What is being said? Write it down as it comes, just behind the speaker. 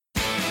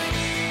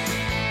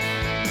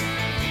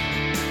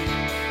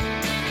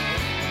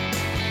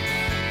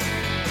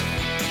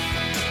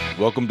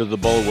Welcome to the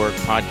Bulwark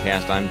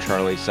Podcast. I'm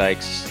Charlie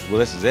Sykes. Well,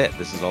 this is it.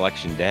 This is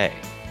Election Day.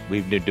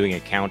 We've been doing a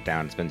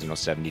countdown. It's been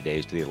 70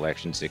 days to the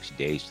election, 60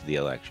 days to the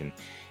election,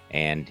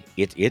 and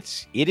it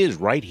is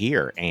right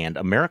here. And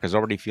America's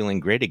already feeling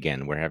great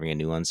again. We're having a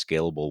new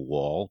unscalable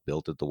wall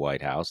built at the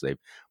White House. They've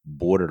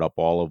boarded up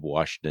all of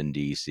Washington,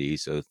 D.C.,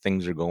 so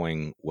things are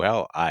going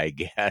well, I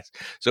guess.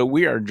 So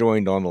we are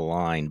joined on the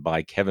line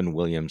by Kevin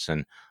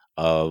Williamson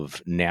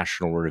of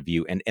National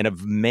Review and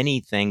of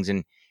many things.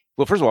 And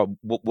well, first of all,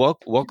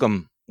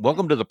 welcome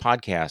to the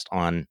podcast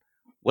on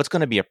what's going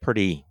to be a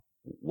pretty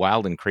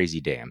wild and crazy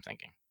day, I'm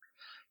thinking.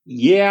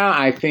 Yeah,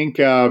 I think,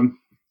 as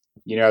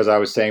I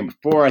was saying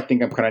before, I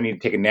think I'm kind of need to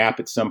take a nap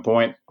at some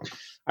point.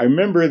 I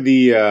remember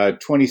the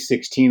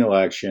 2016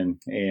 election,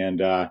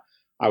 and I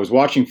was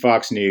watching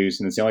Fox News,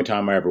 and it's the only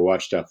time I ever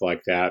watched stuff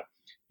like that,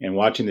 and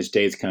watching the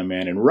states come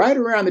in. And right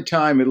around the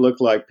time it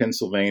looked like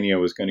Pennsylvania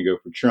was going to go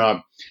for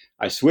Trump,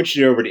 I switched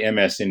it over to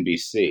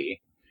MSNBC.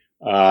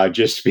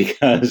 Just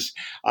because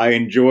I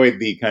enjoyed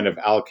the kind of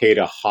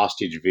Al-Qaeda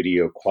hostage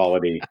video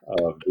quality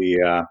of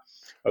the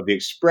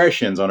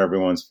expressions on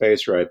everyone's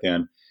face right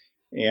then.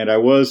 And I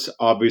was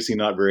obviously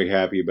not very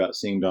happy about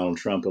seeing Donald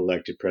Trump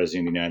elected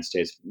president of the United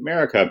States of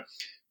America.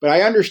 But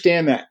I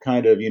understand that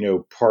kind of,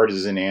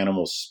 partisan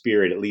animal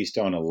spirit, at least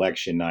on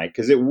election night,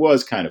 because it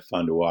was kind of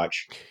fun to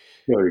watch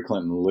Hillary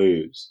Clinton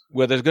lose.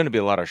 Well, there's going to be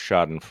a lot of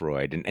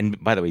schadenfreude.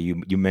 And by the way,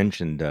 you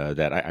mentioned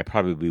that I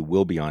probably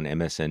will be on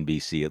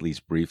MSNBC at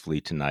least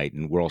briefly tonight.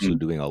 And we're also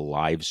doing a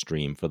live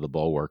stream for the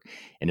Bulwark.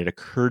 And it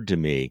occurred to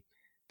me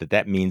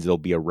that means there'll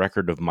be a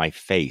record of my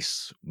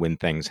face when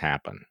things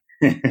happen.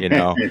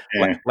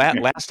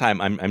 Last time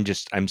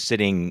I'm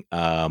sitting,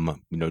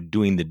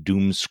 doing the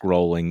doom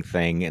scrolling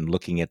thing and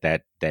looking at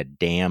that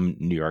damn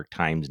New York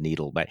Times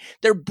needle. But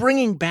they're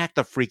bringing back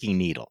the freaking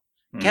needle.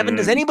 Kevin,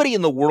 does anybody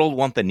in the world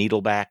want the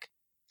needle back?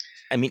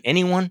 I mean,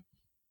 anyone?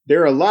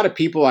 There are a lot of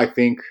people I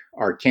think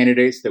are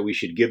candidates that we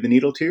should give the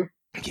needle to.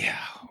 Yeah,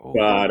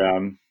 but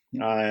I'm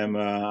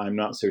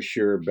not so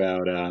sure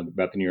about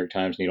the New York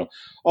Times needle.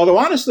 Although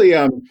honestly,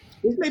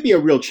 this may be a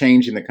real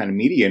change in the kind of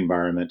media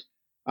environment.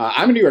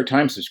 I'm a New York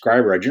Times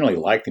subscriber. I generally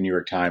like the New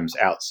York Times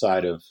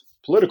outside of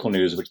political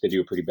news, which they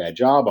do a pretty bad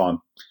job on.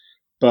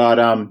 But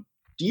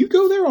do you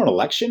go there on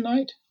election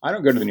night? I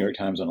don't go to the New York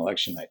Times on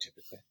election night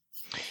typically.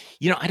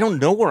 I don't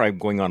know where I'm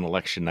going on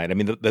election night. I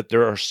mean,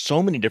 there are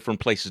so many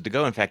different places to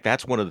go. In fact,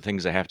 that's one of the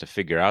things I have to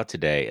figure out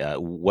today,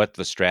 what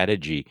the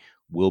strategy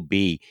will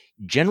be.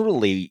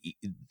 Generally,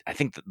 I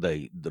think that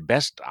the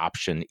best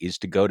option is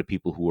to go to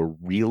people who are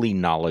really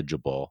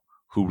knowledgeable,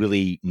 who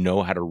really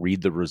know how to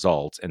read the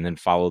results, and then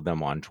follow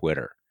them on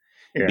Twitter.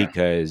 Yeah.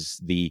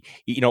 Because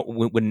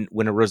when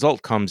a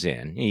result comes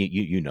in,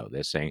 you know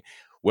this, saying,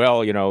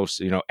 well,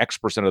 X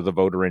percent of the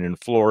voter in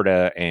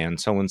Florida and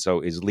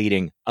so is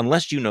leading,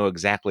 unless you know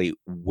exactly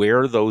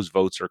where those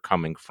votes are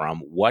coming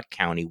from, what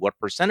county, what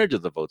percentage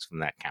of the votes from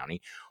that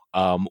county,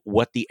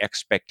 what the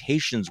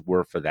expectations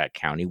were for that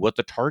county, what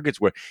the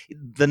targets were.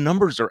 The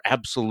numbers are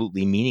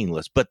absolutely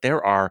meaningless, but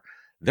there are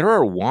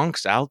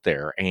wonks out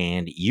there,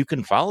 and you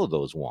can follow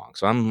those wonks.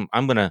 So I'm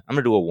gonna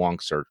do a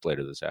wonk search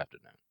later this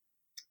afternoon.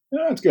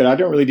 Oh, that's good. I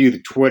don't really do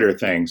the Twitter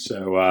thing,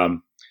 so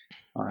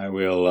I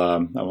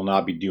will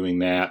not be doing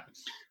that,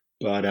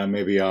 but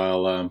maybe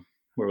I'll,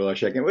 where will I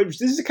check in?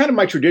 This is kind of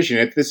my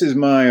tradition. This is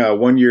my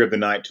 1 year of the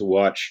night to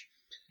watch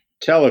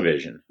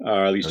television,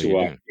 or at least to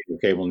watch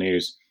cable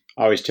news.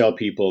 I always tell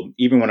people,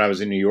 even when I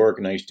was in New York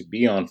and I used to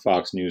be on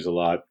Fox News a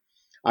lot,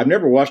 I've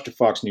never watched a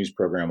Fox News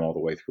program all the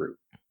way through.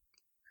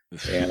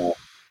 And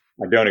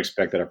I don't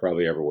expect that I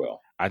probably ever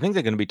will. I think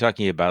they're going to be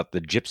talking about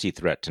the gypsy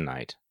threat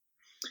tonight.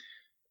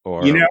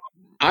 Or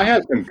I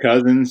have some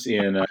cousins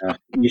in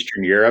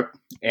Eastern Europe,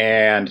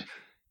 and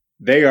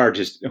they are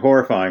just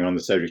horrifying on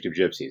the subject of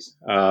gypsies.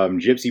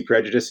 Gypsy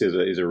prejudice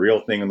is a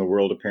real thing in the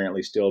world,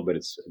 apparently still, but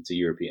it's a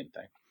European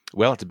thing.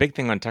 Well, it's a big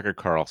thing on Tucker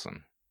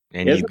Carlson,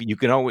 and you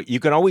can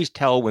always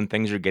tell when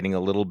things are getting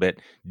a little bit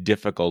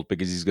difficult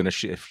because he's going to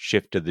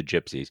shift to the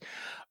gypsies.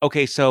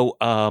 Okay, so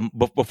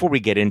before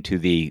we get into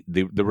the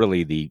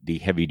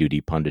heavy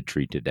duty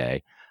punditry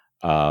today,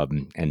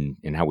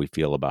 and how we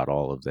feel about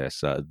all of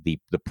this,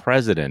 the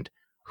president,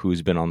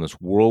 who's been on this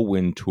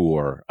whirlwind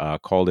tour,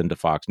 called into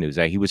Fox News.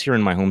 He was here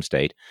in my home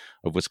state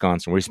of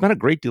Wisconsin, where he spent a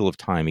great deal of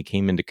time. He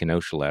came into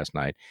Kenosha last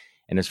night,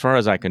 and as far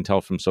as I can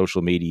tell from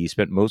social media, he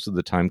spent most of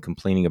the time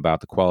complaining about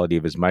the quality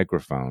of his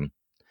microphone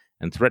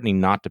and threatening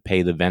not to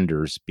pay the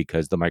vendors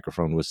because the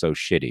microphone was so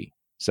shitty.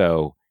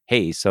 So,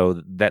 hey,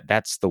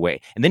 that's the way.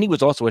 And then he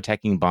was also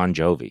attacking Bon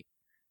Jovi.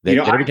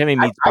 Every time he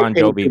meets Bon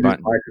Jovi,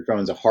 microphone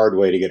is a hard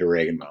way to get a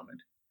Reagan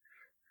moment.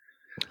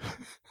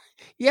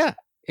 Yeah,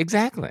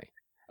 exactly.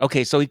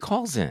 Okay, so he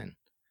calls in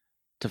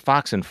to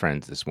Fox and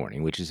Friends this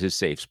morning, which is his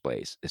safe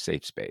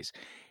space,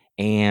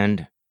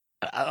 and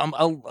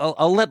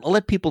I'll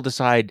let people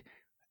decide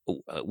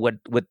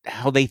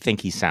how they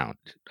think he sounded.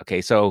 Okay,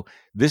 so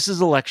this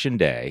is election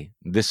day.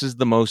 This is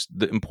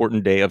the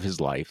important day of his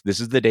life.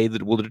 This is the day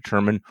that will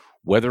determine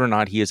whether or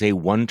not he is a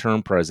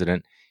one-term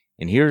president.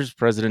 And here's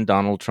President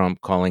Donald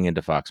Trump calling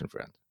into Fox and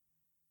Friends.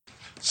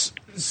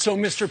 So,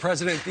 Mr.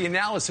 President, the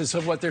analysis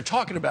of what they're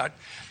talking about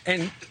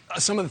and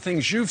some of the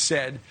things you've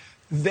said,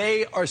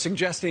 they are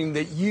suggesting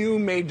that you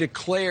may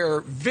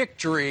declare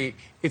victory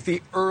if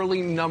the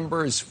early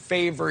numbers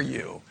favor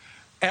you.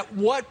 At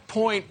what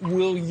point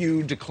will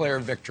you declare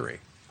victory?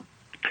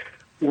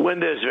 When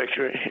there's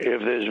victory,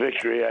 if there's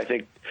victory, I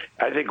think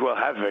we'll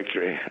have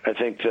victory. I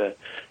think the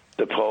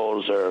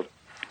polls are,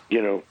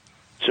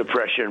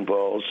 suppression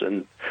polls,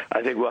 and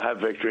I think we'll have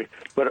victory,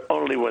 but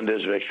only when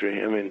there's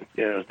victory. I mean,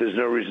 there's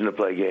no reason to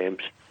play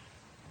games,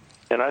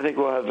 and I think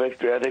we'll have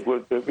victory. I think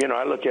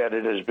I look at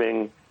it as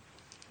being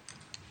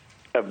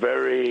a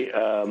very,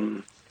 a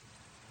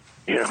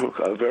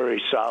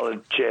very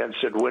solid chance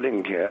at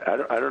winning.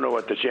 I don't know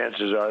what the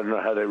chances are. I don't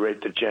know how they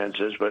rate the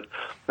chances, but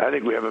I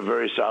think we have a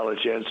very solid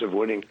chance of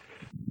winning.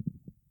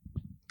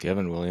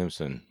 Kevin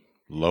Williamson,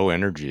 low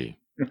energy.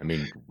 I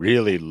mean,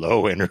 really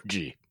low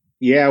energy.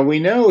 Yeah, we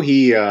know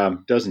he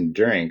doesn't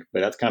drink, but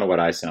that's kind of what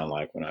I sound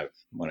like when I've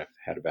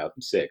had about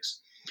 6.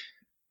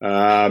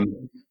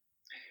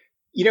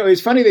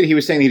 It's funny that he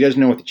was saying he doesn't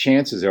know what the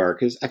chances are,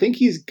 because I think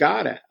he's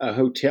got a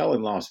hotel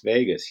in Las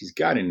Vegas. He's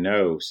got to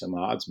know some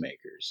odds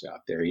makers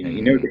out there. He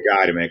knows the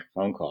guy to make a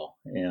phone call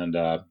and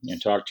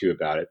talk to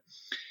about it.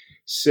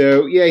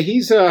 So yeah,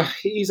 he's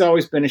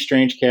always been a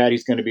strange cat.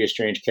 He's going to be a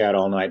strange cat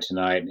all night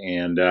tonight,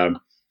 and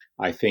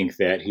I think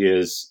that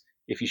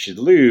if he should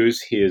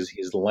lose, his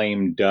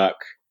lame duck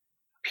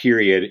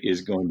period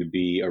is going to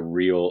be a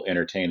real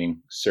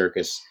entertaining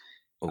circus.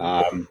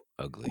 Ugly.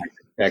 I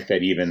suspect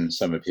that even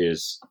some of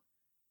his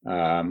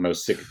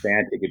most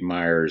sycophantic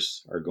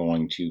admirers are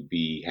going to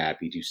be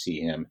happy to see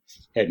him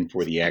heading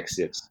for the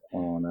exits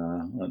in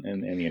the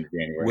end of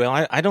January.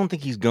 Well, I don't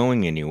think he's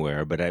going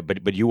anywhere,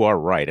 but you are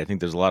right. I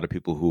think there's a lot of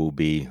people who will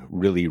be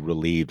really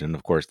relieved, and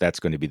of course, that's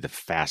going to be the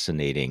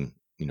fascinating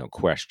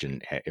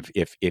question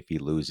if he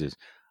loses.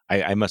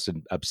 I must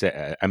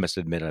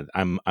admit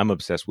I'm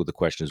obsessed with the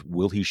question is,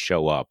 will he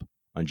show up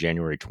on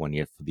January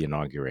 20th for the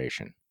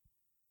inauguration?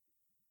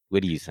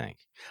 What do you think?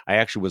 I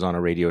actually was on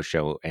a radio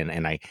show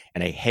and I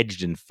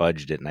hedged and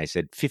fudged it, and I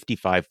said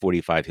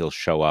 55-45 he'll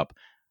show up.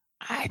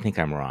 I think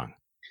I'm wrong.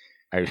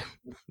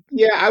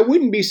 Yeah, I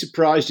wouldn't be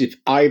surprised if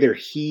either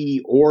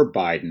he or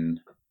Biden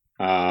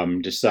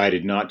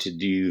decided not to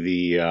do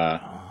the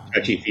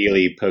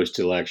touchy-feely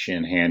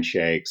post-election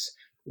handshakes,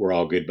 we're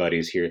all good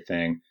buddies here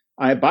thing.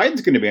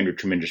 Biden's going to be under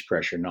tremendous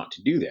pressure not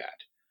to do that.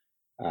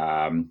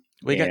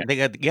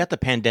 They got the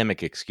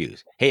pandemic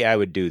excuse. Hey, I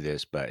would do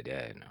this, but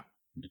no.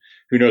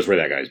 Who knows where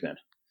that guy's been?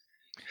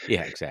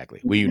 Yeah,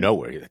 exactly. Well, you know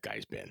where the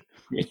guy's been.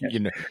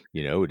 Yeah.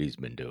 You know what he's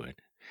been doing.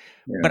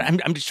 Yeah. But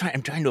I'm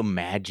trying to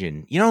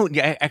imagine.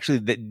 Actually,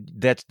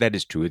 that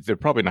is true. They're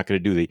probably not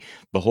going to do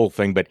the whole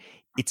thing, but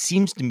it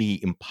seems to me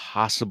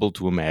impossible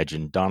to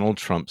imagine Donald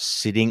Trump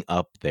sitting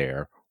up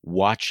there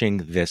watching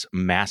this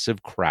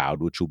massive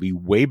crowd, which will be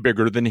way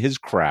bigger than his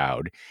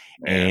crowd,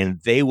 and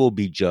they will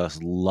be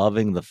just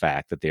loving the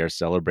fact that they are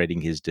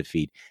celebrating his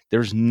defeat.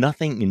 There's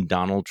nothing in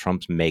Donald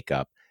Trump's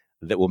makeup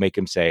that will make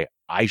him say,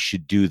 I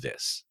should do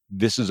this.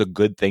 This is a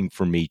good thing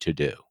for me to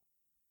do.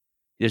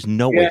 There's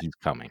no way he's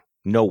coming.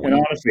 No way. And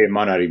honestly, it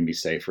might not even be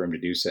safe for him to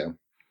do so.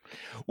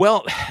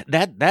 Well,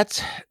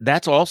 that's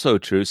also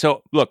true.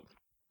 So look,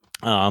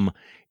 I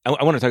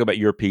want to talk about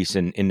your piece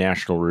in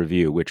National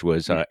Review, which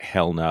was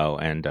hell no.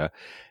 And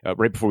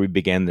right before we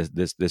began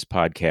this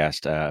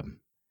podcast,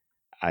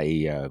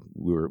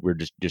 we were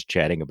just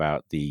chatting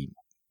about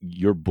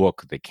your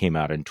book that came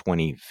out in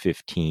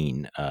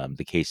 2015,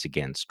 The Case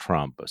Against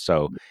Trump.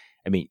 So,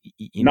 I mean,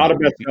 not a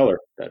bestseller,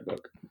 that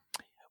book.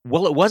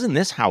 Well, it was in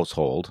this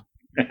household.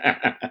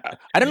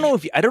 I don't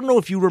know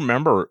if you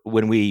remember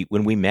when we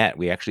met.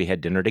 We actually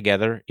had dinner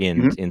together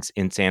in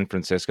San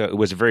Francisco. It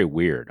was very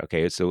weird.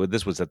 Okay, so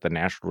this was at the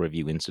National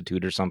Review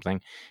Institute or something,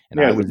 and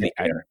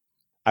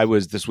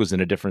this was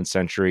in a different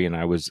century, and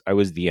I was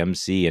the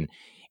MC. And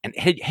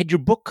had your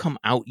book come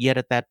out yet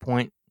at that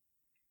point?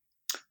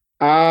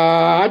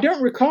 I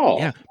don't recall.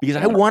 Yeah, because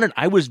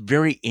I was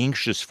very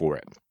anxious for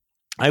it.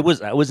 I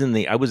was in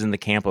the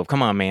camp of,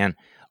 come on, man.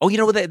 Oh,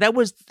 that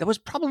was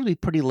probably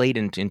pretty late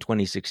in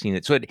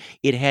 2016. So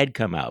it had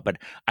come out, but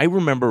I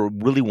remember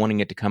really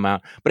wanting it to come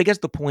out. But I guess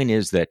the point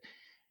is that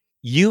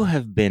you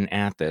have been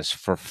at this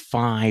for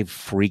 5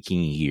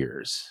 freaking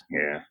years.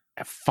 Yeah.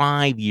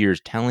 5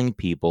 years telling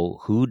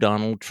people who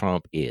Donald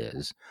Trump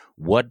is,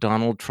 what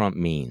Donald Trump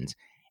means.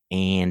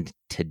 And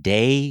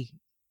today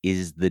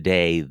is the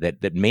day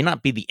that may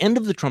not be the end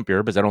of the Trump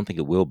era, because I don't think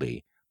it will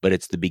be, but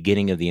it's the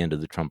beginning of the end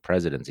of the Trump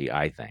presidency,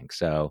 I think.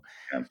 So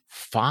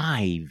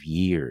 5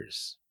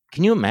 years.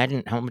 Can you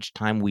imagine how much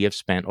time we have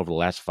spent over the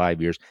last 5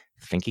 years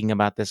thinking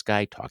about this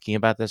guy, talking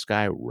about this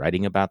guy,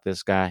 writing about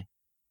this guy?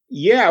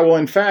 Yeah, well,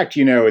 in fact,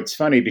 it's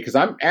funny because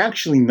I'm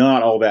actually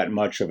not all that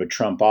much of a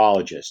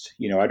Trumpologist.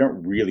 I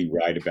don't really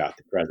write about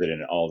the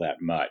president all that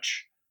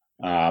much.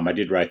 I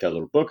did write that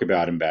little book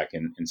about him back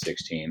in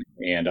 2016,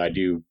 and I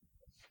do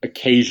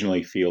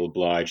occasionally feel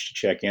obliged to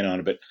check in on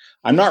it, but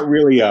I'm not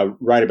really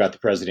right about the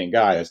president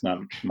guy. That's not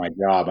my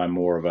job. I'm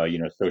more of a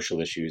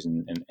social issues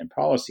and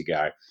policy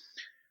guy.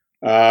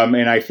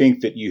 And I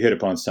think that you hit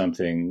upon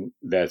something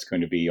that's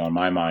going to be on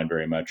my mind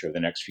very much over the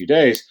next few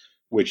days,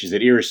 which is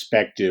that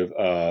irrespective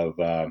of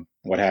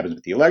what happens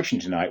with the election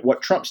tonight,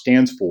 what Trump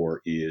stands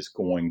for is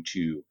going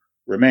to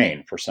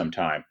remain for some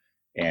time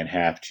and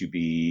have to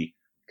be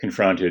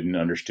confronted and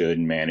understood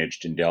and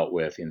managed and dealt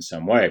with in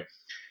some way.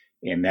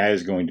 And that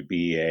is going to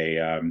be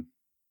a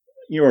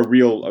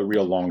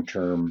real long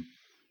term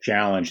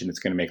challenge, and it's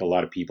going to make a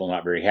lot of people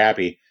not very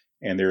happy.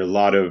 And there are a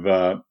lot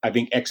of, I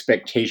think,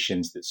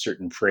 expectations that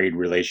certain frayed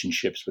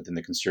relationships within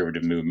the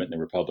conservative movement and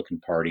the Republican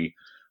Party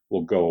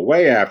will go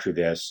away after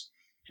this.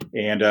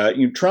 And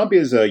Trump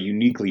is a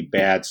uniquely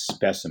bad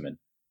specimen,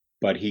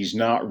 but he's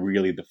not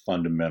really the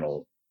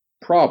fundamental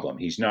problem.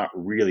 He's not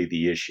really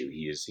the issue.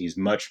 He's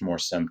much more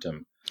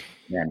symptom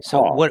than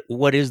So cause.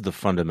 what is the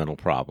fundamental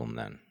problem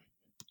then?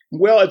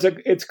 Well,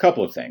 it's a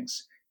couple of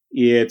things.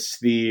 It's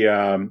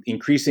the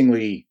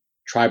increasingly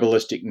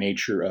tribalistic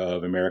nature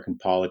of American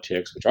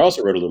politics, which I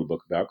also wrote a little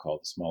book about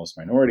called "The Smallest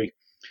Minority,"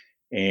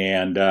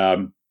 and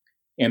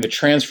the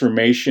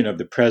transformation of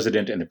the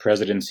president and the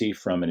presidency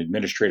from an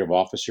administrative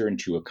officer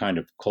into a kind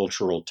of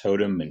cultural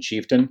totem and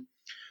chieftain,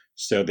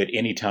 so that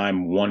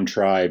anytime one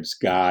tribe's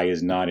guy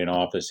is not in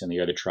office and the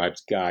other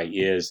tribe's guy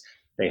is,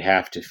 they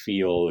have to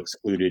feel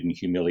excluded and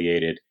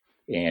humiliated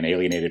and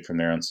alienated from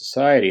their own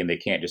society. And they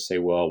can't just say,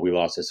 well, we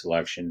lost this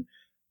election,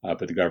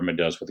 but the government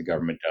does what the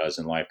government does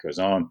and life goes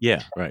on.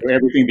 Yeah, right. So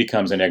everything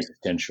becomes an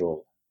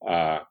existential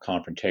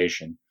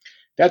confrontation.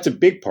 That's a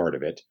big part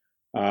of it.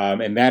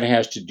 And that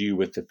has to do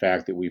with the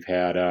fact that we've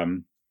had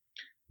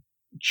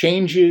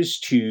changes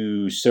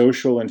to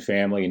social and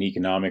family and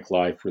economic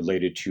life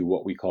related to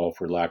what we call,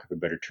 for lack of a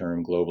better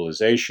term,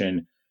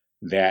 globalization,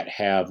 that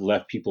have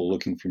left people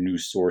looking for new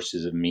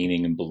sources of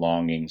meaning and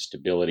belonging,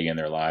 stability in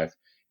their life.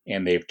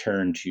 And they've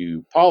turned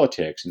to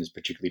politics, and this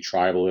particularly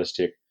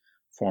tribalistic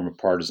form of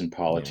partisan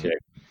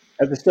politics,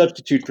 as a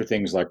substitute for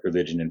things like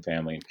religion and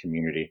family and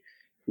community.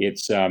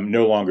 It's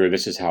no longer,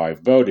 this is how I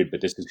voted,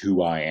 but this is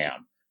who I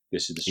am.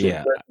 This is the sort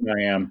of person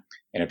I am.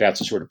 And if that's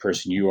the sort of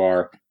person you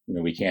are,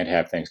 we can't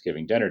have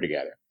Thanksgiving dinner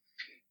together.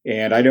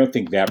 And I don't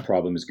think that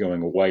problem is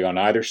going away on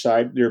either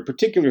side. There are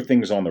particular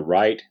things on the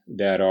right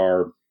that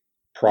are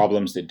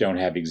problems that don't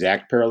have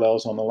exact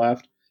parallels on the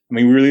left. I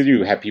mean, we really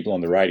do have people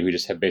on the right who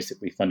just have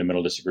basically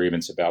fundamental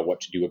disagreements about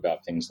what to do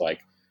about things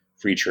like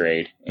free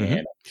trade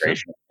and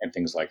immigration and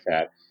things like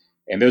that.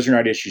 And those are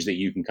not issues that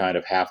you can kind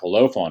of half a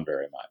loaf on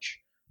very much.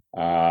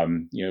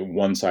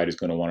 One side is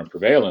going to want to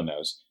prevail in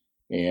those.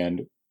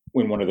 And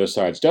when one of those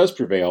sides does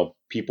prevail,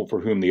 people for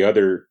whom the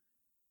other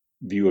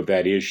view of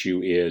that issue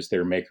is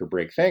their make or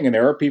break thing. And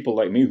there are people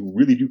like me who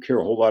really do care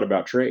a whole lot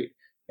about trade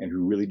and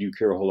who really do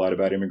care a whole lot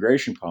about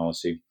immigration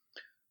policy.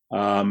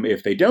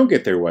 If they don't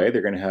get their way,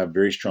 they're going to have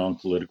very strong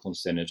political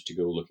incentives to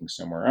go looking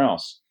somewhere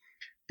else.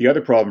 The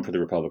other problem for the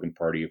Republican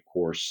Party, of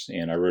course,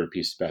 and I wrote a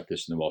piece about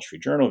this in the Wall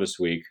Street Journal this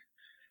week,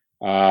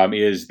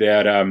 is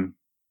that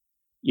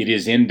it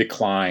is in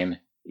decline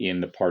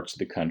in the parts of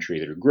the country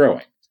that are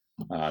growing.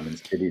 In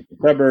cities and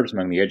suburbs,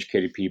 among the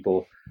educated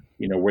people,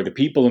 where the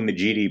people in the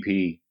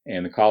GDP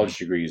and the college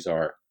degrees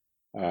are,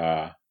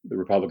 the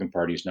Republican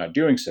Party is not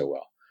doing so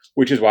well,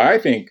 which is why I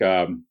think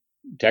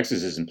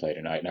Texas is in play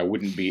tonight. And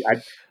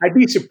I'd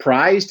be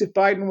surprised if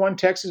Biden won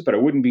Texas, but I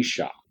wouldn't be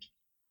shocked.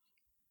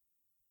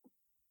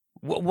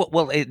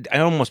 Well, I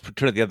almost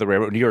turn it the other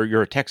way.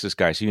 You're a Texas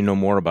guy, so you know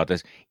more about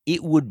this.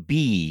 It would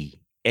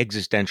be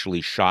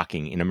existentially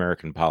shocking in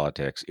American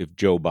politics if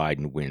Joe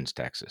Biden wins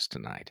Texas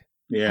tonight.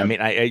 Yeah. I mean,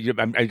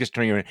 I'm just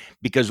turning around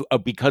because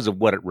of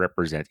what it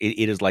represents.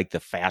 It is like the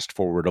fast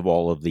forward of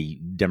all of the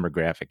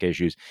demographic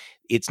issues.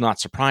 It's not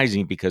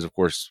surprising because, of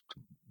course,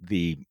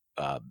 the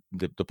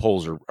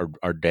polls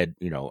are dead,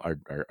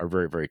 are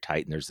very, very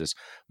tight, and there's this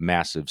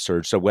massive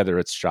surge. So whether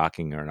it's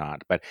shocking or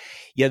not, but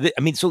yeah,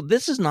 so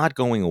this is not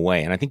going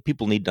away, and I think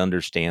people need to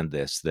understand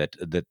this that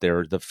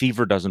the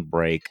fever doesn't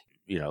break.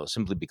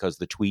 Simply because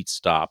the tweets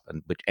stop,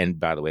 and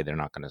by the way, they're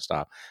not going to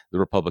stop. The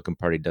Republican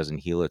Party doesn't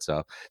heal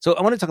itself. So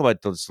I want to talk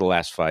about the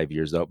last 5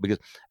 years, though, because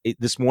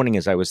this morning,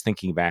 as I was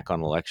thinking back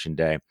on Election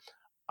Day,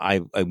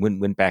 I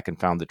went back and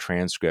found the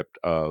transcript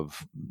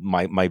of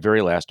my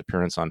very last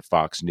appearance on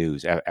Fox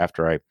News.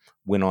 After I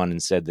went on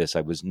and said this,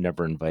 I was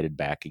never invited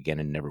back again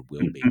and never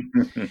will be.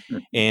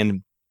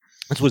 And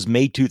this was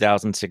May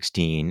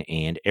 2016,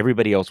 and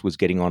everybody else was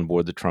getting on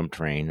board the Trump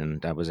train.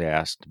 And I was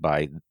asked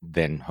by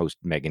then host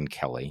Megyn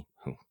Kelly,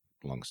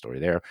 long story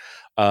there,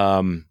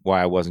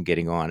 why I wasn't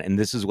getting on. And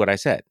this is what I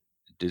said.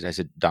 I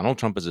said, Donald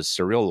Trump is a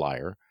serial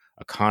liar,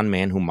 a con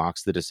man who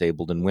mocks the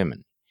disabled and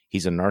women.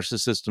 He's a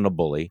narcissist and a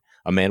bully,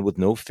 a man with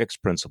no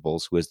fixed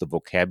principles who has the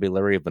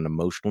vocabulary of an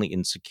emotionally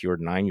insecure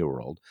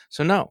 9-year-old.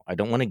 So no, I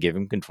don't want to give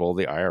him control of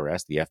the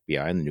IRS, the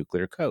FBI, and the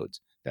nuclear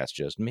codes. That's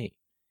just me.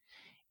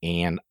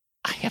 And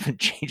I haven't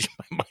changed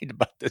my mind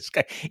about this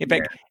guy. In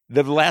fact,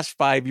 the last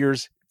 5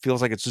 years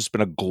feels like it's just been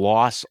a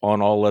gloss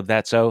on all of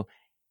that. So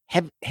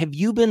have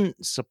you been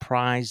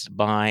surprised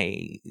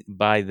by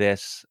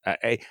this?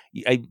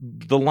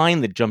 The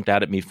line that jumped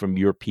out at me from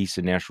your piece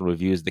in National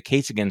Review is the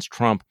case against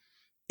Trump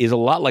is a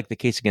lot like the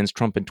case against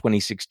Trump in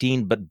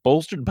 2016, but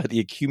bolstered by the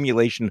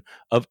accumulation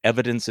of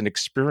evidence and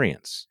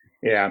experience.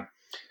 Yeah.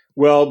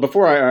 Well,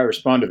 before I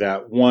respond to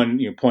that, one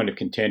point of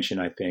contention,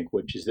 I think,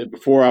 which is that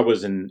before I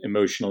was an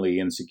emotionally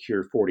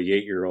insecure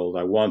 48-year-old,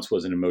 I once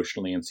was an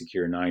emotionally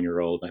insecure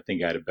 9-year-old. I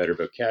think I had a better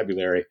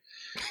vocabulary.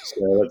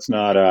 So let's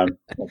not I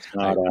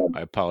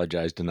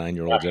apologize to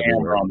 9-year-olds hammer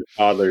everywhere. on the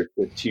toddler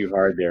too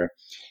hard there.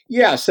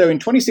 Yeah. So in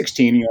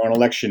 2016, on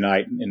election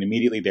night and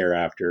immediately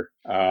thereafter,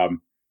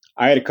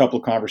 I had a couple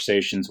of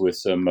conversations with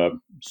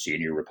some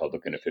senior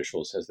Republican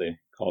officials, as they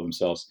call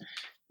themselves,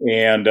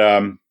 and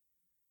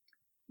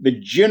the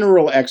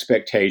general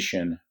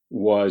expectation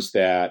was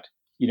that,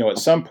 at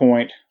some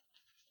point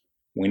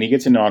when he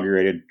gets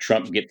inaugurated,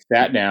 Trump gets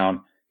sat down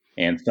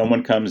and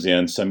someone comes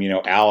in, some,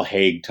 Al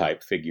Haig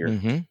type figure,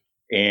 Mm-hmm.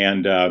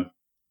 and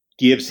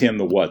gives him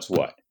the what's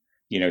what.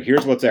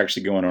 Here's what's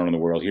actually going on in the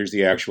world. Here's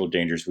the actual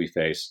dangers we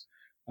face.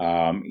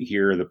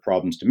 Here are the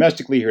problems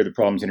domestically. Here are the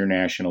problems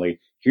internationally.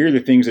 Here are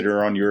the things that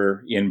are on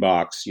your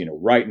inbox,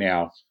 right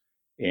now.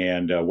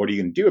 And what are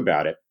you going to do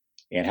about it?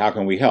 And how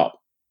can we help?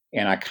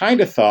 And I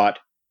kind of thought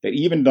that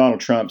even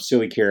Donald Trump,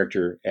 silly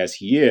character as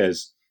he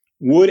is,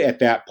 would at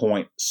that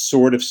point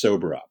sort of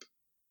sober up.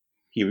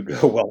 He would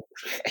go, well,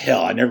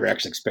 hell, I never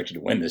actually expected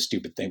to win this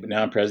stupid thing, but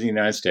now I'm president of the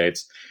United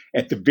States.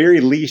 At the very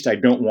least, I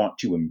don't want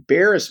to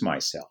embarrass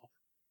myself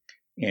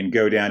and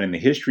go down in the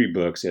history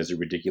books as a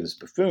ridiculous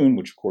buffoon,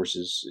 which of course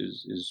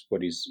is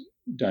what he's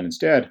done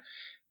instead.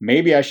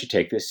 Maybe I should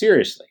take this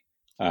seriously.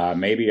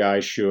 Maybe I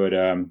should,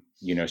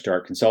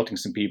 start consulting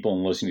some people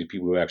and listening to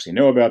people who actually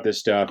know about this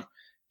stuff,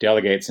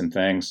 delegate some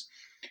things.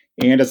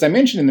 And as I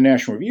mentioned in the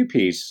National Review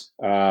piece,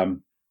 to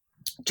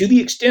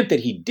the extent that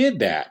he did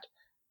that,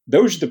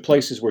 those are the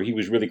places where he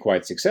was really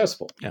quite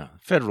successful. Yeah,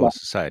 Federalist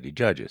Society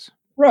judges.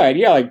 Right.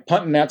 Yeah, like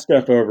punting that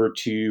stuff over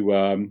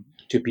to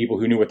people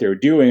who knew what they were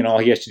doing, and all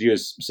he has to do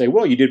is say,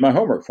 "Well, you did my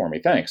homework for me.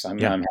 Thanks. I'm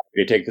happy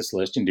to take this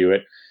list and do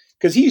it,"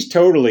 because he's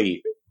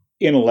totally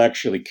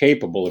intellectually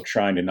capable of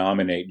trying to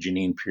nominate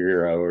Jeanine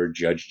Pirro or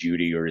Judge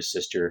Judy or his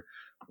sister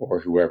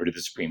or whoever to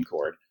the Supreme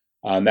Court.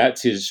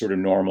 That's his sort of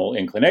normal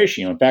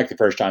inclination. In fact, the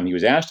first time he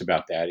was asked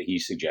about that, he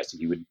suggested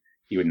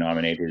he would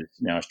nominate his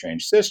now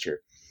estranged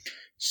sister.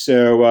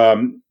 So,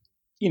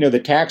 the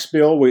tax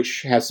bill,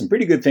 which has some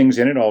pretty good things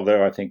in it,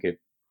 although I think it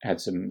had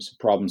some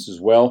problems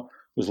as well,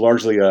 was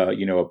largely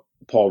a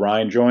Paul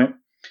Ryan joint.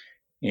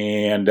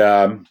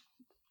 And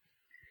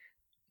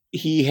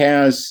he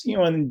has,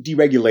 in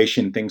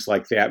deregulation, things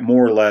like that,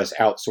 more or less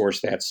outsourced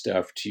that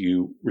stuff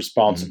to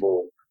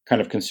responsible kind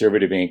of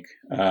conservative Inc.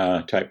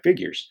 Type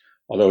figures,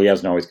 although he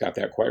hasn't always got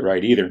that quite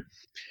right either.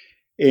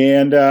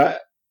 And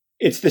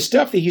it's the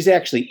stuff that he's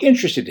actually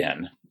interested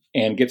in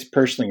and gets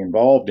personally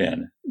involved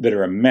in that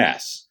are a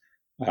mess.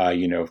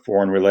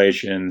 Foreign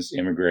relations,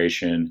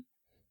 immigration,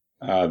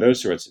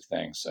 those sorts of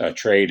things,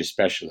 trade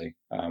especially,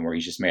 where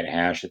he's just made a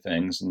hash of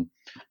things and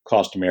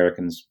cost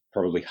Americans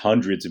probably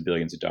hundreds of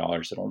billions of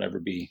dollars that'll never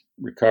be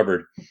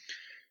recovered.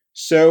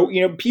 So,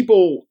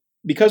 people,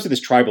 because of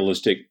this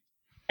tribalistic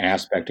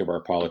aspect of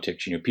our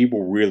politics,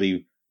 people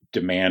really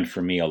demand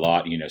from me a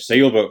lot. Say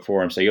you'll vote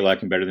for him, say you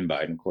like him better than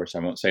Biden. Of course, I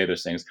won't say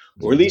those things,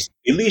 or at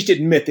least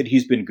admit that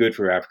he's been good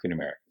for African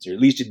Americans, or at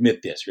least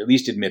admit this, or at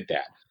least admit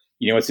that.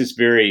 It's this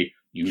very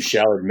 "you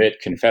shall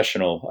admit"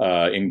 confessional,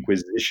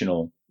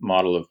 inquisitional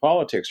model of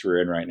politics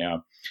we're in right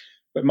now.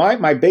 But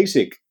my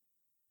basic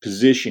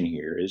position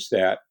here is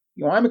that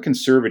I'm a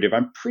conservative.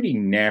 I'm pretty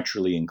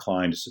naturally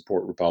inclined to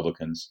support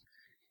Republicans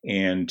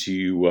and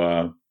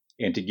to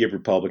give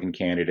Republican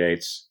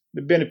candidates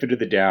the benefit of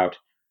the doubt,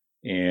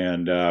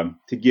 and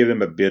to give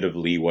them a bit of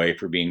leeway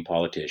for being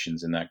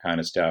politicians and that kind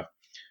of stuff.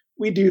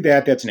 We do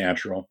that. That's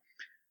natural.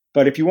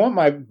 But if you want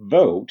my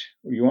vote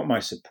or you want my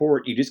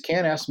support, you just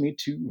can't ask me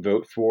to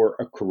vote for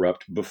a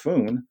corrupt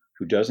buffoon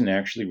who doesn't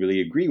actually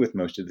really agree with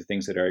most of the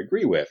things that I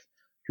agree with,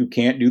 who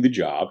can't do the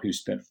job, who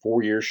spent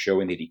 4 years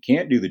showing that he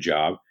can't do the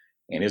job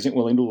and isn't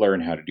willing to learn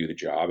how to do the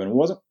job and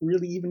wasn't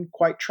really even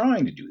quite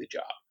trying to do the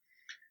job.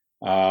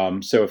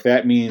 So if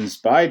that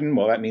means Biden,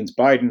 well, that means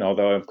Biden,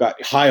 although I've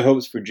got high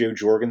hopes for Joe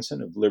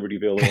Jorgensen of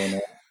Libertyville,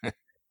 Illinois.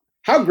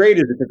 How great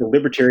is it that the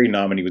Libertarian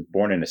nominee was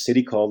born in a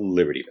city called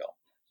Libertyville?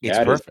 It's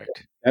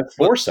perfect. That's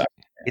foresight.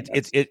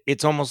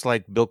 It's almost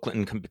like Bill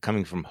Clinton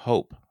coming from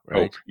Hope,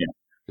 right? Hope, yeah.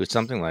 It's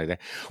something like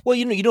that. Well,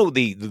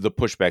 the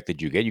pushback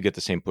that you get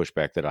the same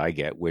pushback that I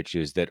get, which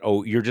is that,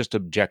 oh, you're just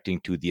objecting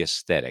to the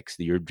aesthetics,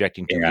 you're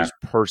objecting to his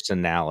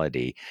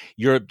personality.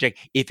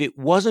 If it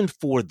wasn't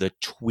for the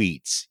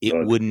tweets, it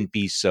wouldn't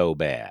be so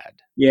bad.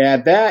 Yeah,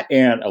 that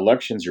and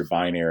elections are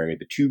binary,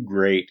 the two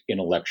great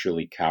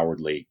intellectually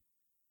cowardly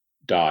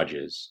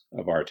dodges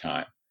of our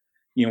time.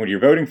 When you're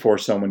voting for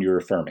someone, you're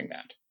affirming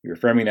that. You're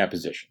affirming that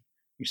position.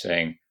 You're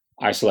saying,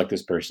 I select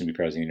this person to be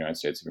president of the United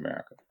States of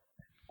America.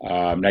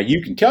 Now,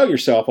 you can tell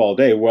yourself all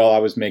day, well, I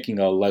was making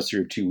a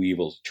lesser of two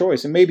evils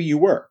choice, and maybe you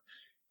were.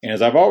 And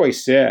as I've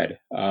always said,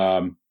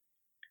 I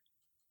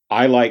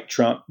like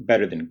Trump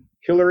better than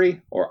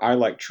Hillary, or I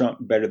like Trump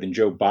better than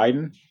Joe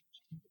Biden,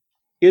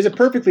 is a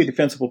perfectly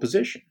defensible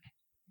position.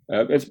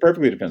 It's a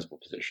perfectly defensible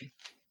position.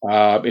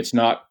 It's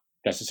not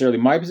necessarily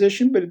my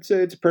position, but it's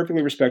a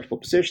perfectly respectable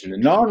position. The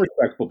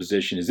non-respectable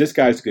position is this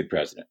guy's a good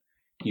president.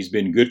 He's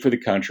been good for the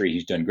country.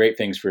 He's done great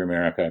things for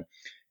America.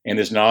 And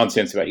this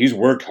nonsense about he's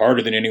worked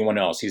harder than anyone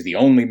else. He's the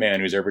only man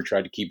who's ever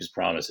tried to keep his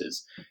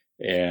promises,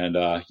 and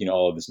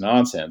all of this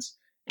nonsense.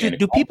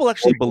 Do people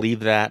actually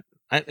believe that?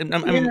 Yeah.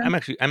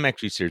 I'm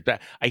actually serious.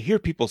 But I hear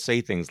people say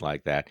things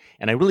like that,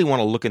 and I really want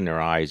to look in their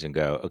eyes and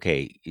go,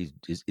 okay,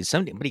 is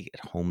somebody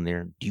at home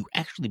there? Do you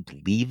actually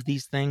believe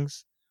these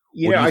things,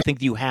 or do you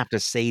think you have to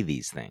say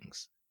these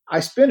things?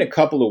 I spent a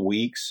couple of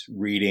weeks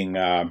reading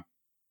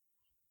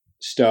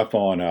stuff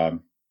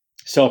on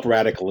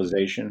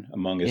self-radicalization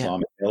among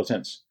Islamic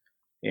militants,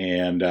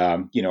 and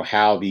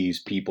how these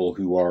people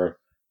who are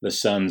the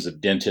sons of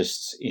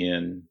dentists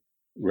in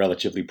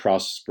relatively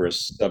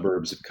prosperous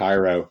suburbs of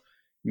Cairo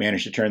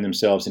manage to turn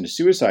themselves into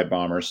suicide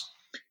bombers.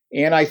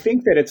 And I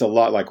think that it's a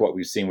lot like what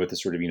we've seen with the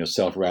sort of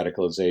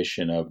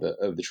self-radicalization of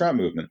the Trump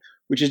movement,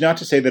 which is not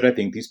to say that I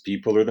think these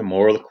people are the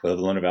moral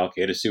equivalent of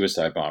Al-Qaeda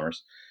suicide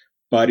bombers,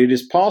 but it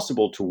is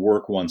possible to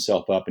work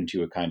oneself up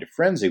into a kind of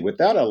frenzy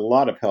without a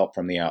lot of help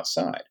from the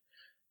outside.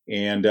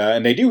 And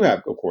they do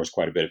have, of course,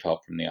 quite a bit of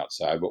help from the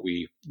outside, what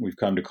we've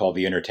come to call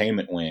the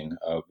entertainment wing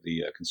of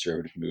the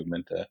conservative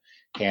movement, the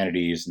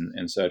Kennedys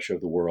and such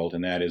of the world,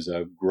 and that is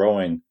a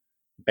growing,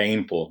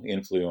 baneful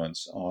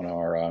influence on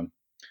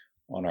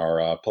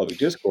our public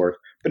discourse.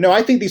 But no,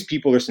 I think these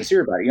people are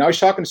sincere about it. I was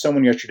talking to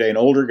someone yesterday, an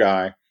older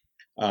guy,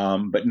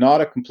 but not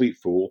a complete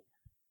fool,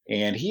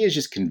 and he is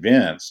just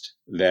convinced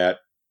that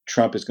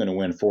Trump is going to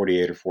win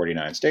 48 or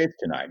 49 states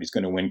tonight. He's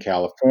going to win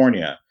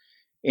California.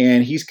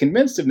 And he's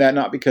convinced of that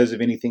not because of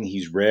anything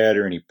he's read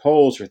or any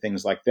polls or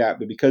things like that,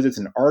 but because it's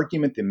an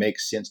argument that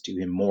makes sense to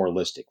him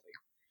moralistically.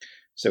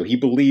 So he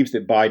believes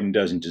that Biden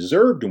doesn't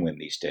deserve to win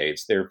these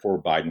states,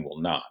 therefore Biden will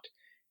not.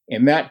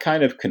 And that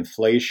kind of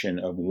conflation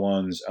of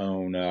one's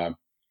own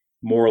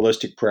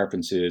moralistic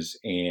preferences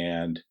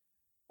and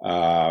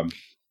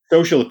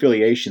social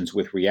affiliations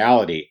with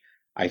reality,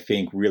 I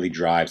think, really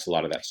drives a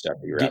lot of that stuff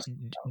that you're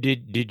asking.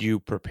 Did you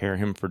prepare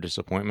him for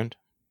disappointment?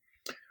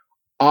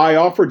 I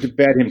offered to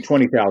bet him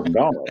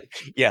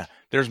 $20,000. Yeah,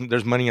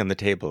 there's money on the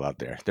table out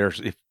there.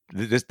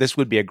 This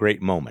would be a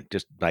great moment.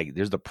 Just like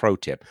there's the pro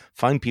tip: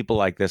 find people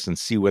like this and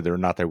see whether or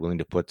not they're willing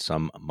to put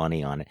some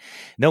money on it.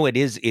 No, it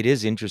is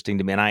interesting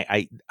to me, and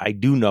I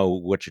do know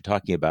what you're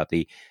talking about,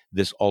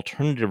 this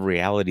alternative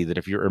reality that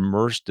if you're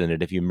immersed in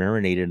it, if you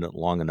marinate in it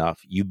long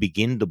enough, you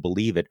begin to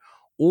believe it,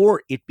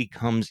 or it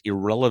becomes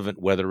irrelevant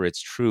whether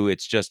it's true.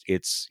 It's just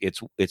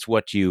it's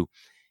what you.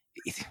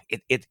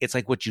 It's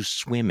like what you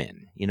swim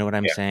in. You know what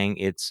I'm saying?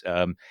 It's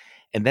and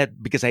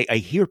that because I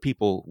hear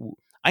people.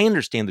 I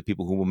understand the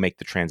people who will make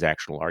the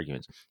transactional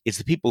arguments. It's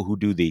the people who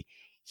do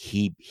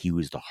he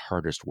was the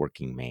hardest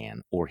working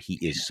man, or he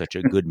is such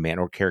a good man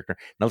or character.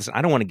 Now listen,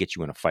 I don't want to get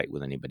you in a fight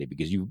with anybody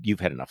because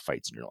you've had enough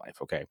fights in your life,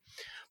 okay?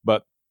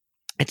 But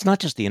it's not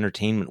just the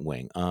entertainment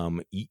wing.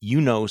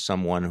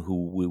 Someone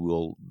who we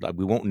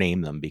won't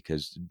name them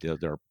because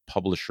they're a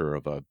publisher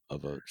of a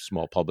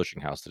small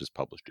publishing house that has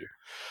published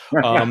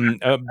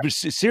you.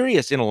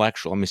 Serious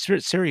intellectual. I mean,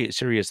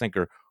 serious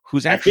thinker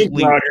who's actually. I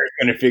think Roger's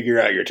going to figure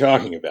out you're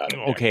talking about.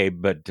 Okay,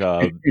 but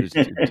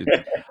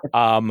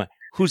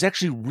who's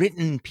actually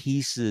written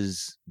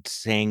pieces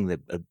saying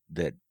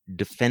that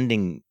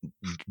defending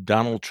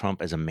Donald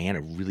Trump as a man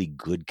of really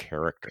good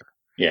character.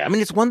 Yeah. I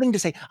mean, it's one thing to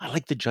say, I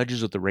like the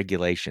judges with the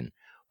regulation,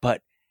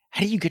 but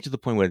how do you get to the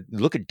point where you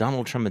look at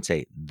Donald Trump and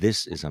say,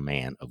 this is a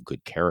man of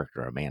good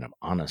character, a man of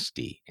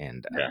honesty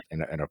and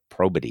of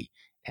probity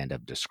and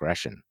of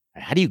discretion?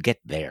 How do you get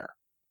there?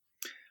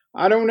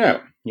 I don't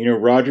know.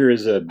 Roger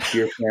is a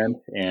dear friend,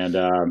 and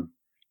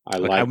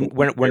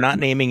we're not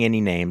naming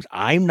any names.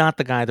 I'm not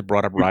the guy that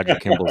brought up Roger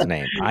Kimball's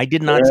name. I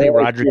did not say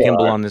Roger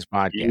Kimball on this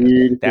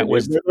podcast. That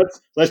was.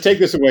 Let's take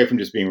this away from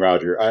just being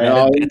Roger.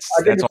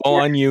 That's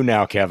all on you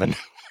now, Kevin.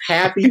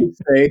 Happy to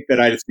say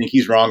that I just think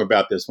he's wrong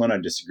about this one. I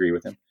disagree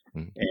with him,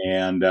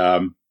 and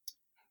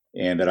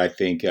that I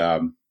think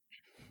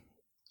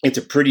it's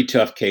a pretty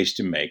tough case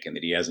to make, and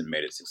that he hasn't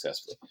made it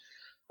successfully.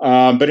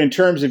 But in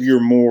terms of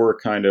your more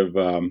kind of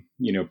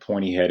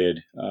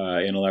pointy-headed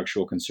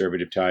intellectual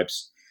conservative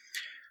types,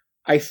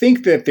 I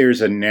think that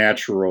there's a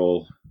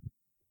natural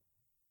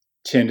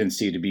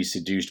tendency to be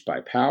seduced by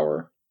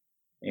power.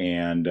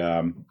 And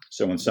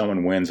so when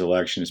someone wins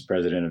election as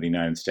president of the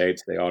United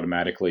States, they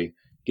automatically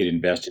get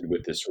invested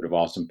with this sort of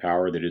awesome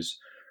power that is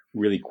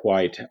really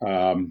quite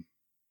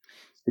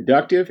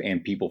seductive,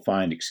 and people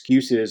find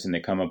excuses and they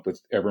come up with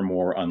ever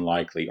more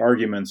unlikely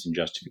arguments and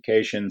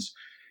justifications.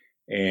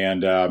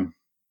 And,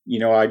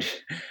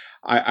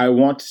 I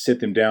want to sit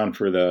them down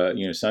for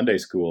the, Sunday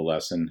school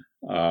lesson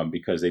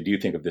because they do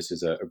think of this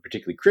as a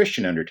particularly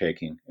Christian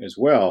undertaking as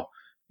well,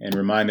 and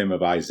remind them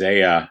of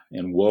Isaiah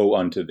and woe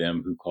unto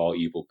them who call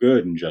evil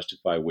good and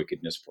justify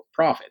wickedness for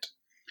profit,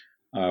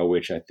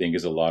 which I think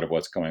is a lot of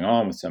what's going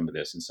on with some of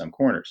this in some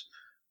corners.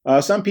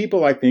 Some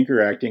people, I think,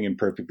 are acting in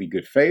perfectly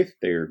good faith.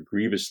 They're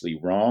grievously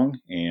wrong.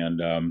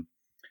 And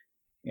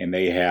and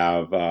they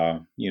have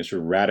sort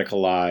of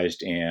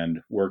radicalized and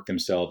worked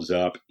themselves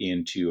up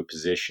into a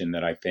position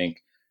that I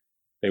think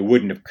they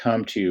wouldn't have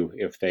come to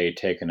if they had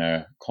taken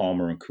a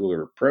calmer and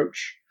cooler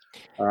approach.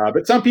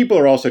 But some people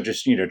are also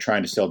just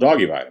trying to sell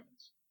doggy vitamins.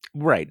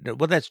 Right.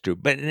 Well, that's true.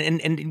 But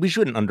and we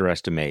shouldn't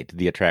underestimate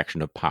the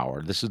attraction of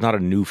power. This is not a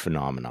new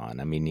phenomenon.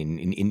 I mean,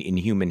 in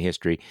human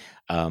history,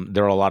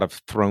 there are a lot of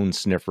throne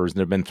sniffers, and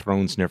there have been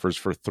throne sniffers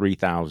for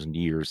 3,000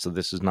 years. So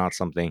this is not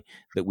something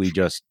that we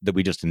just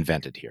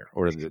invented here,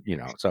 or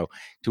So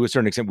to a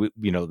certain extent,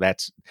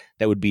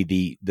 that would be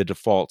the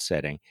default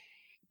setting.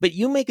 But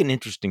you make an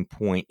interesting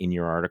point in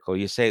your article.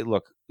 You say,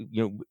 look,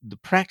 the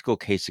practical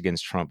case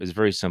against Trump is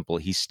very simple.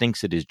 He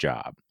stinks at his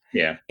job.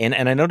 Yeah. And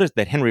I noticed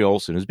that Henry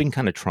Olson, who's been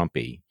kind of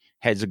Trumpy,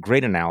 has a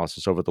great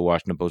analysis over at the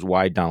Washington Post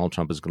why Donald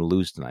Trump is going to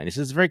lose tonight. He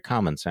says it's very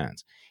common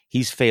sense.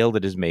 He's failed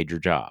at his major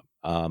job.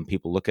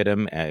 People look at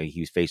him.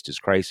 He's faced his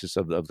crisis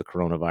of the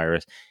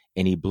coronavirus,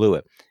 and he blew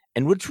it.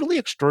 And what's really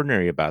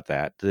extraordinary about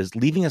that is,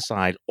 leaving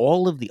aside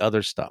all of the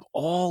other stuff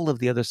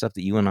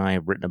that you and I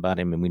have written about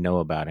him and we know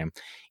about him,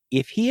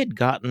 if he had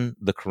gotten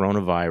the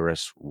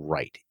coronavirus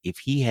right, if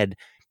he had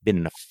been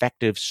an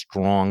effective,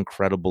 strong,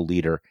 credible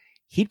leader,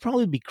 he'd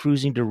probably be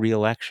cruising to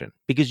re-election.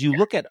 Because you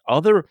look at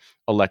other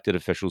elected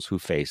officials who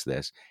face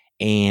this,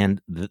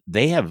 and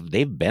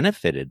they've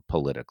benefited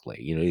politically.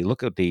 You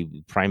look at the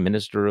Prime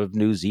Minister of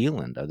New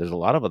Zealand. There's a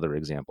lot of other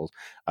examples.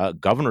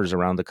 Governors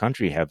around the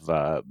country have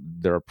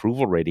their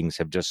approval ratings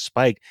have just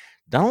spiked.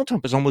 Donald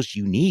Trump is almost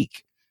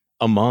unique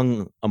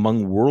among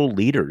world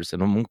leaders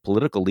and among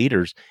political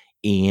leaders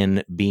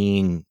in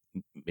being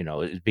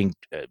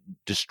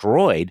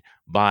destroyed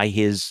by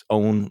his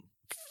own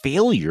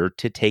failure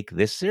to take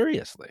this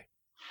seriously.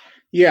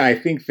 Yeah, I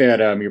think that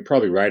you're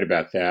probably right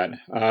about that.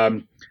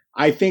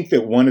 I think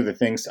that one of the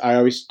things I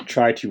always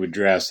try to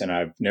address, and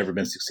I've never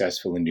been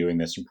successful in doing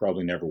this and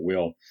probably never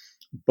will,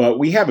 but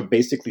we have a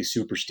basically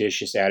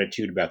superstitious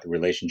attitude about the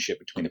relationship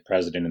between the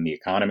president and the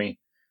economy.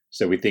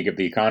 So we think if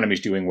the economy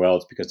is doing well,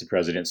 it's because the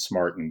president's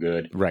smart and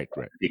good. Right.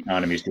 If the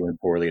economy is doing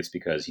poorly, it's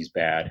because he's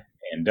bad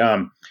and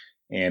dumb.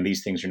 And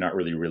these things are not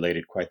really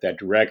related quite that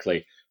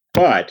directly.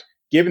 But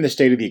given the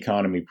state of the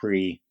economy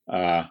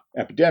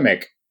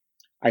pre-epidemic,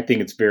 I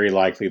think it's very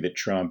likely that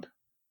Trump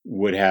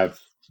would have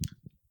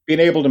been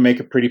able to make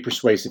a pretty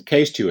persuasive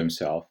case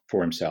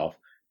for himself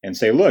and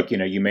say, look,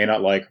 you may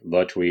not like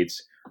the tweets.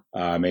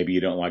 Maybe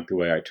you don't like the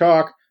way I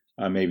talk.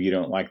 Maybe you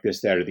don't like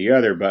this, that, or the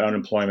other, but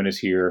unemployment is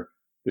here.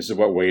 This is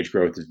what wage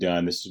growth has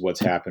done. This is what's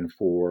happened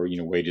for,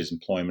 wages,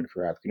 employment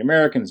for African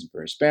Americans and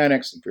for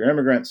Hispanics and for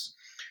immigrants.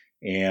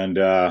 And,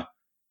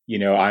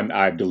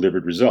 I've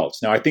delivered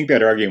results. Now, I think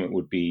that argument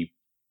would be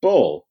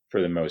bull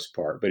for the most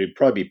part, but it'd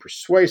probably be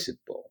persuasive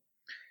bull.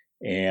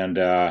 And,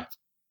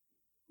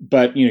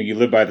 but, you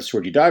live by the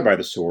sword, you die by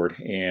the sword.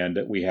 And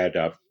we had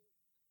a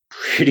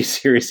pretty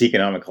serious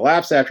economic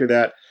collapse after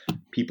that.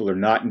 People are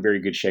not in very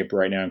good shape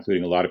right now,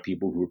 including a lot of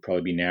people who would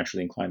probably be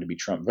naturally inclined to be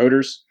Trump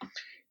voters.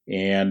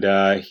 And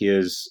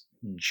his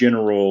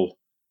general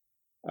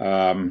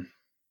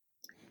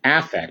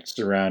affect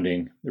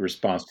surrounding the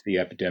response to the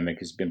epidemic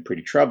has been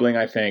pretty troubling,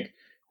 I think,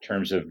 in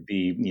terms of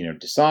the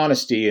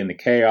dishonesty and the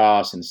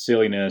chaos and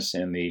silliness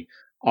and the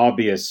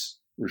obvious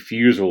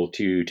refusal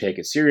to take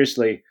it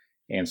seriously,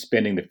 and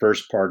spending the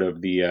first part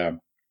of the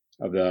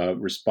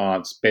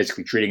response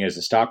basically treating it as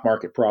a stock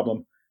market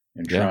problem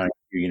and trying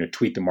to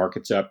tweet the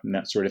markets up and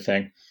that sort of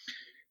thing.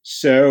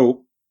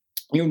 So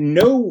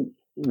no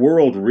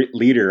world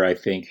leader, I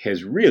think,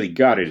 has really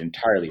got it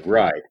entirely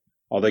right.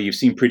 Although you've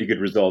seen pretty good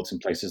results in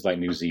places like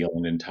New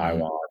Zealand and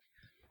Taiwan.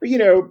 But,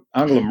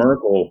 Angela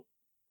Merkel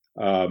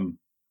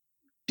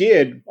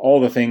did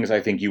all the things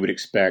I think you would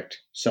expect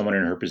someone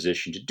in her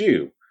position to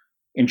do.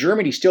 And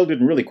Germany still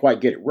didn't really quite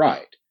get it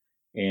right.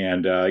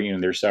 And,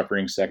 they're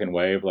suffering second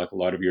wave like a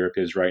lot of Europe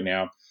is right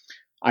now.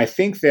 I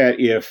think that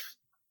if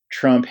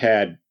Trump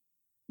had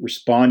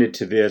responded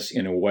to this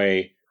in a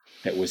way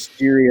that was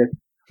serious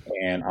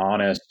and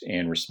honest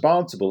and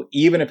responsible,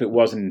 even if it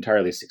wasn't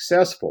entirely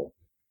successful,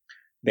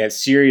 that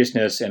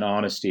seriousness and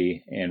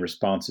honesty and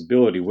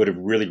responsibility would have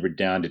really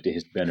redounded to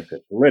his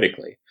benefit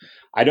politically.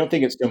 I don't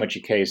think it's so much a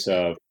case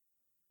of,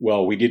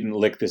 well, we didn't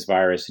lick this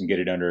virus and get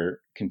it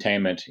under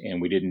containment,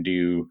 and we didn't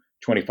do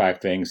 25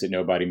 things that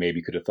nobody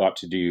maybe could have thought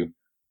to do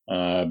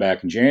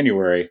back in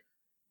January.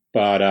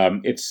 But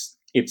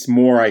it's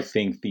more, I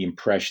think, the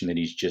impression that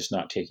he's just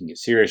not taking it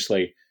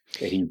seriously,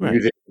 that he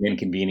views it as an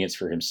inconvenience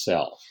for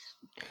himself.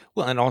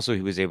 Well, and also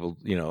he was able,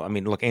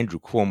 look, Andrew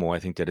Cuomo, I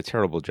think, did a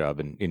terrible job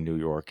in New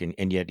York,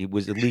 and yet he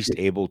was at least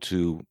able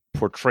to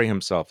portray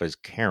himself as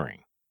caring.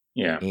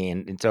 Yeah.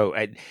 And so,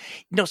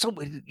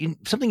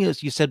 something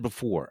else you said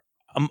before,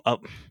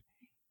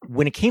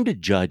 when it came to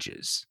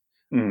judges,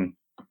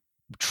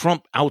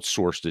 Trump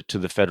outsourced it to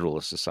the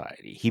Federalist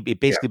Society. It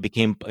basically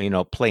became,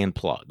 play and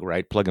plug,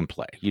 right? Plug and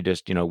play. You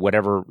just,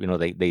 whatever,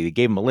 they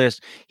gave him a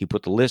list. He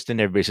put the list in.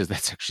 Everybody says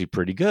that's actually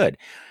pretty good.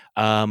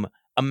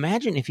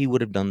 Imagine if he would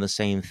have done the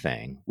same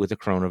thing with the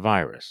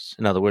coronavirus.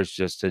 In other words,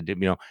 just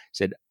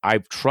said, I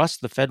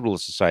trust the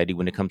Federalist Society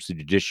when it comes to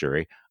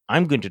judiciary.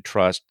 I'm going to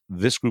trust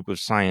this group of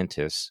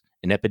scientists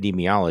and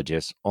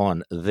epidemiologists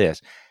on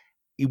this.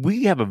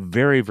 We have a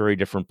very, very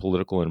different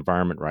political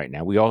environment right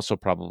now. We also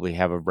probably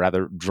have a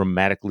rather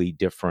dramatically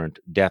different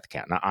death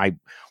count. Now, I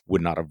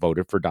would not have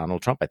voted for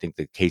Donald Trump. I think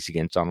the case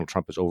against Donald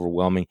Trump is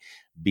overwhelming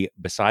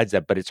besides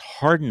that, but it's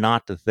hard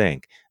not to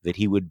think that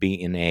he would be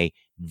in a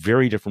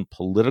very different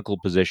political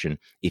position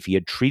if he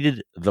had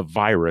treated the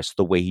virus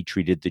the way he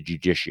treated the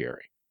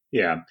judiciary.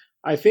 Yeah.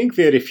 I think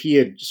that if he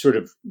had sort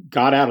of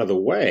got out of the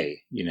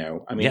way,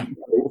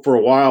 for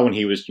a while when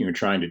he was,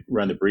 trying to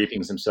run the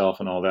briefings himself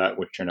and all that,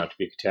 which turned out to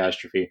be a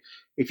catastrophe,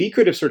 if he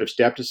could have sort of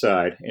stepped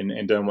aside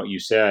and done what you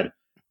said,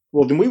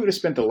 well, then we would have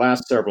spent the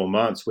last several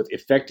months with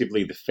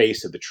effectively the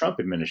face of the Trump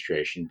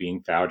administration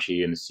being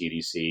Fauci and the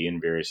CDC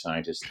and various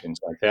scientists and things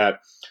like that,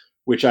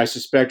 which I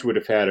suspect would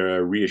have had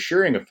a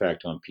reassuring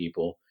effect on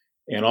people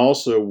and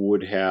also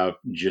would have,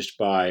 just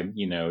by,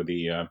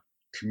 the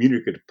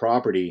communicative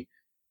property,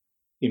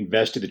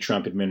 invested the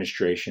Trump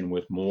administration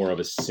with more of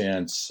a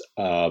sense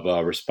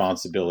of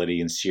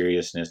responsibility and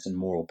seriousness and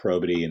moral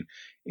probity and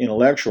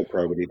intellectual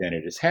probity than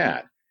it has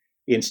had.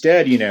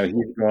 Instead, he's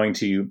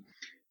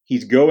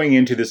going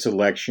into this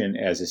election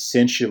as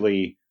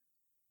essentially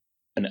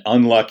an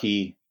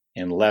unlucky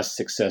and less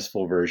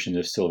successful version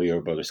of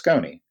Silvio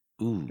Berlusconi.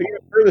 Ooh. But,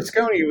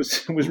 Berlusconi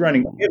was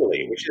running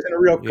Italy, which isn't a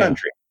real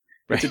country.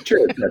 Yeah. It's a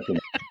tourist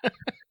destination.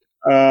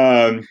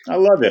 I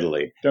love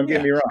Italy. Don't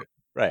get me wrong.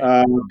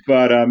 Right.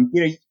 But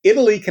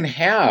Italy can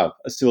have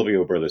a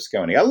Silvio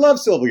Berlusconi. I love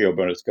Silvio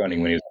Berlusconi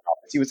when he was in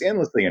office. He was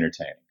endlessly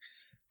entertaining.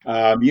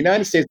 The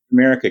United States of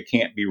America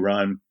can't be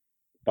run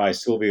by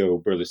Silvio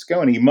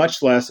Berlusconi,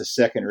 much less a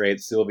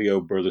second-rate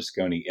Silvio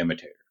Berlusconi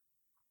imitator.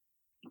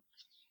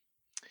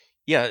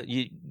 Yeah,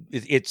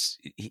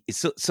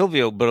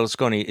 Silvio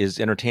Berlusconi is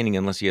entertaining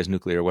unless he has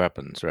nuclear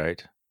weapons,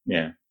 right?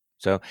 Yeah.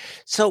 So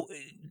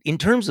in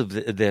terms of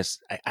this,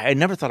 I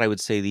never thought I would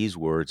say these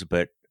words,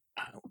 but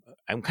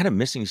I'm kind of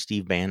missing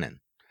Steve Bannon,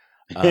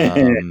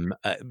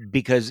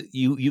 because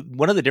you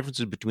one of the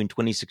differences between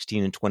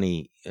 2016 and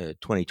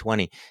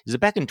 2020 is that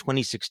back in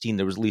 2016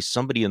 there was at least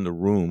somebody in the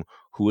room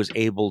who was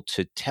able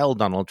to tell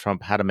Donald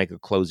Trump how to make a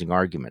closing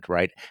argument,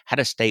 right? How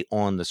to stay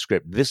on the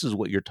script. This is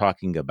what you're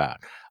talking about.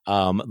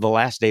 The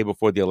last day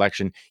before the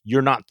election,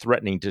 you're not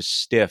threatening to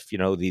stiff,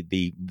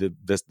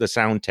 the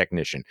sound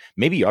technician.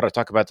 Maybe you ought to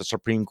talk about the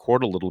Supreme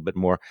Court a little bit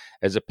more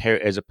as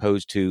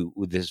opposed to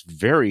this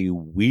very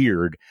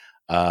weird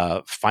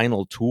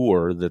final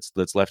tour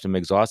that's left him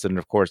exhausted. And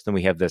of course, then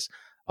we have this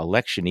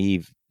election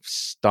eve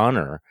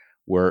stunner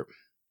where,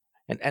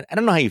 and I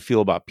don't know how you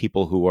feel about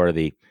people who are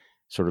the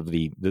sort of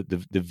the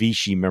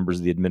Vichy members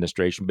of the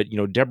administration, but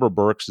Deborah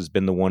Birx has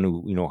been the one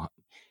who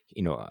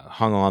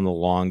hung on the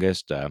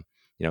longest.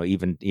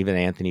 Even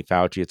Anthony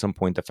Fauci, at some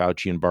point the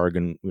Faucian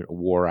bargain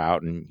wore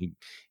out and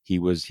he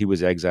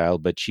was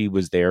exiled, but she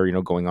was there,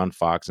 going on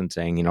Fox and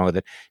saying,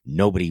 that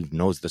nobody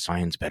knows the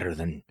science better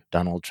than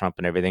Donald Trump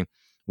and everything.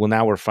 Well,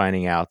 now we're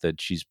finding out that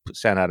she's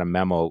sent out a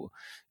memo,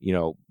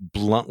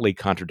 bluntly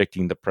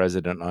contradicting the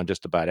president on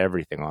just about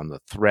everything, on the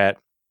threat,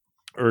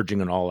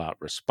 urging an all-out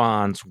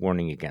response,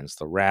 warning against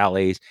the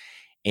rallies.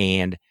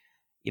 And,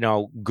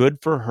 good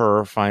for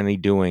her finally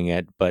doing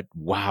it. But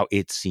wow,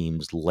 it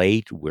seems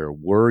late. Where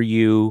were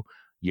you?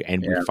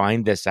 And we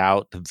find this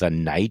out the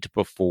night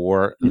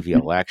before the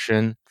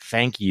election.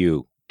 Thank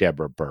you,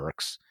 Deborah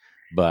Birx.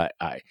 But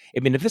I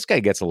mean, if this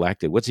guy gets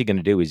elected, what's he going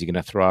to do? Is he going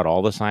to throw out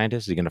all the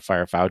scientists? Is he going to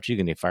fire Fauci?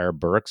 Going to fire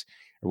Birx?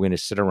 Are we going to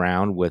sit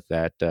around with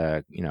that,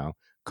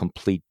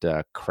 complete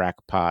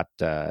crackpot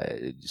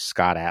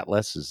Scott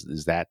Atlas?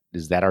 Is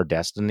that our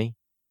destiny?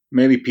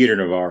 Maybe Peter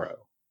Navarro.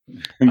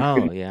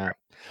 Oh yeah.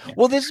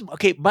 Well,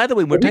 okay. By the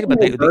way, we're talking about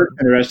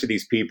the rest of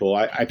these people.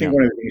 I think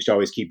one of the things to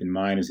always keep in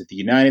mind is that the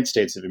United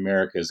States of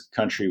America is a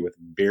country with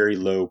very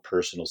low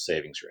personal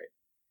savings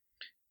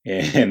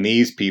rate, and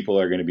these people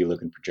are going to be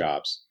looking for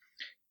jobs.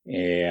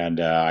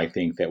 And I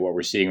think that what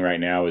we're seeing right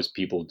now is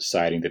people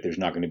deciding that there's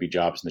not going to be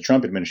jobs in the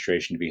Trump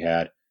administration to be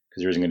had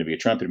because there isn't going to be a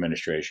Trump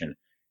administration.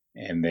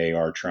 And they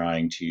are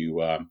trying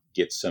to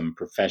get some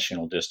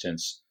professional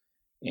distance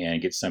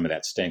and get some of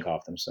that stink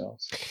off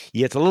themselves.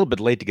 Yeah, it's a little bit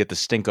late to get the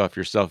stink off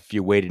yourself if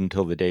you waited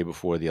until the day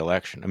before the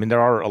election. I mean,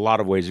 there are a lot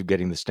of ways of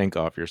getting the stink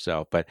off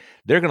yourself, but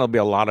there are going to be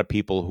a lot of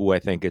people who I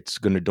think it's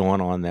going to dawn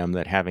on them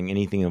that having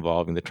anything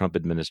involving the Trump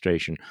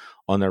administration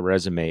on their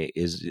resume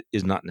is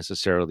not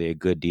necessarily a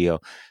good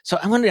deal. So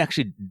I wanted to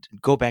actually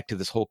go back to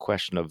this whole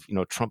question of,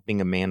 Trump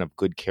being a man of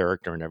good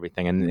character and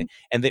everything, and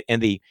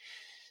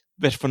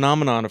the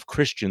phenomenon of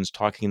Christians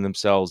talking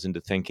themselves into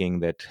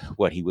thinking that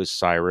he was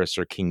Cyrus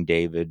or King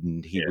David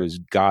and he was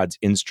God's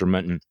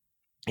instrument. And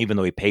even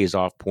though he pays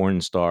off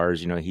porn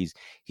stars,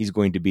 he's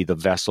going to be the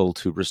vessel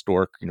to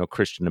restore,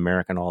 Christian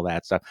America and all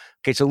that stuff.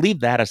 Okay. So leave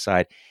that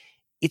aside.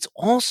 It's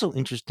also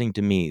interesting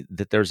to me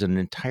that there's an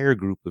entire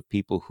group of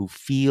people who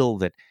feel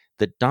that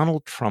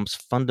Donald Trump's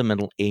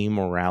fundamental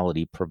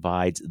amorality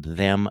provides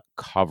them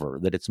cover,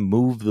 that it's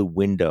moved the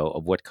window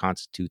of what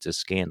constitutes a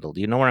scandal.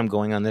 Do you know where I'm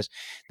going on this?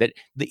 That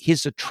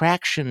his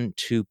attraction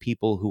to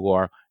people who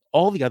are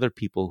all the other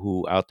people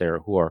who out there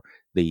who are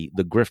the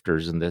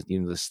grifters and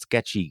the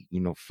sketchy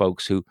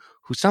folks who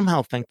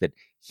somehow think that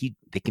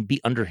they can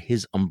be under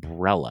his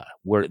umbrella,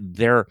 where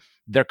their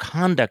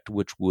conduct,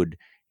 which would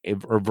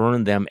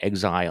earn them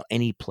exile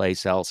any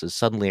place else, is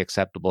suddenly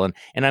acceptable.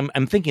 And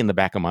I'm thinking in the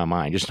back of my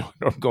mind, just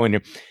going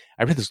to,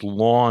 I read this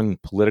long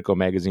Politico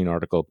magazine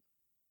article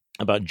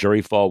about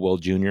Jerry Falwell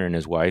Jr. and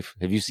his wife.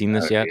 Have you seen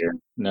this yet?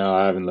 No,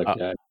 I haven't looked at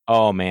it.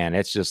 Oh man,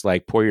 it's just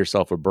like pour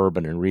yourself a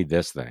bourbon and read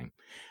this thing.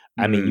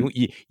 I mean,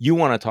 you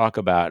want to talk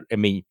about, I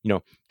mean,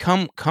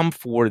 come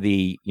for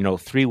the,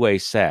 three-way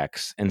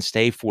sex and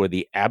stay for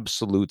the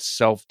absolute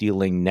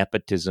self-dealing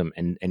nepotism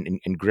and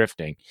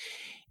grifting.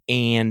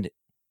 And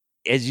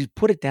as you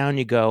put it down,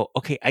 you go,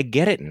 okay, I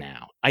get it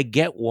now. I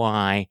get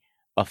why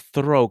a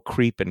thorough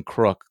creep and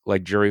crook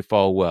like Jerry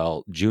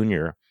Falwell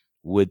Jr.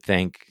 would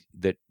think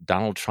that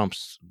Donald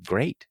Trump's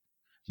great,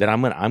 that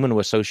I'm going to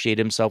associate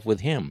himself with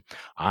him.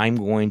 I'm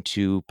going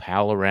to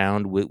pal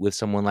around with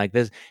someone like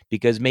this,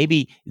 because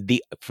maybe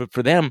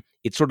for them,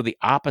 it's sort of the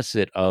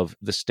opposite of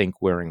the stink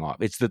wearing off.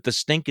 It's that the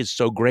stink is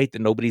so great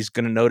that nobody's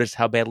going to notice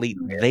how badly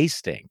they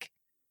stink.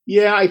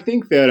 Yeah, I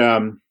think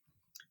that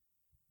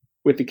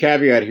with the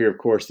caveat here, of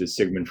course, that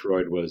Sigmund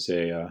Freud was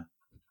a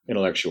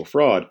intellectual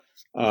fraud.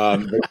 Well,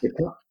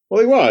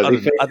 he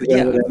was.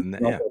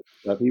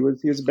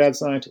 He was a bad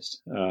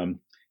scientist.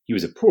 He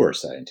was a poor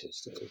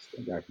scientist,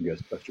 as Dr.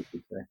 Ghostbusters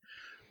would say.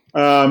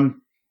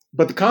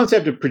 But the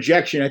concept of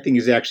projection, I think,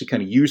 is actually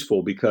kind of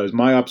useful, because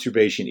my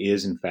observation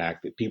is, in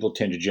fact, that people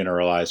tend to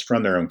generalize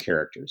from their own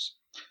characters.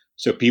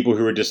 So people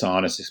who are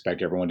dishonest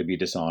expect everyone to be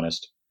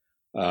dishonest.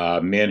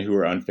 Men who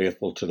are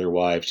unfaithful to their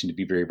wives tend to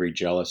be very, very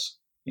jealous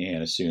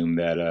and assume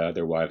that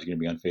their wives are going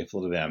to be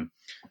unfaithful to them.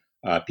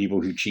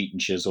 People who cheat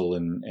and chisel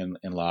and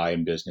lie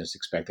in business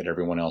expect that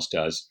everyone else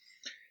does.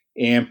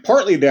 And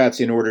partly that's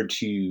in order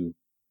to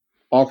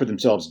offer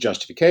themselves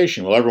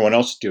justification. Well, everyone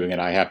else is doing it.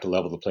 I have to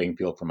level the playing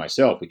field for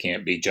myself. We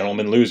can't be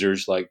gentlemen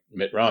losers like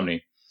Mitt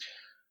Romney.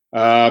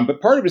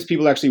 But part of it is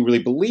people actually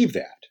really believe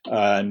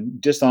that.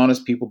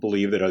 Dishonest people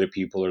believe that other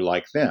people are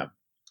like them.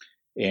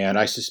 And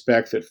I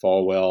suspect that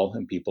Falwell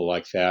and people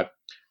like that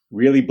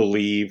really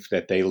believe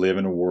that they live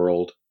in a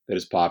world that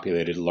is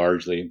populated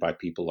largely by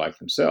people like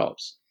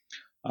themselves,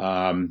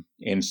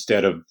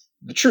 instead of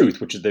the truth,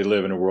 which is they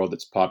live in a world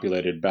that's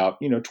populated about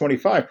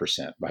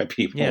 25% by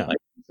people like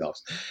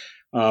themselves,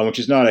 which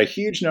is not a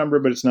huge number,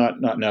 but it's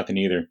not nothing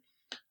either.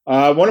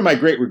 One of my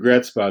great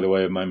regrets, by the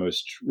way, of my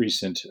most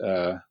recent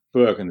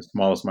book, And the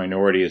Smallest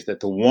Minority, is that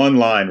the one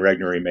line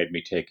Regnery made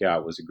me take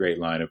out was a great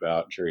line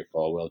about Jerry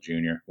Falwell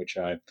Jr., which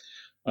I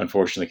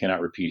unfortunately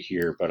cannot repeat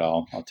here, but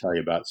I'll tell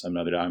you about some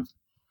other time.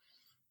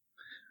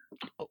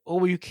 Oh,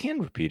 well, you can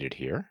repeat it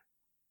here.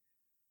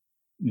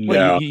 No.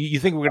 Well, you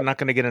think we're not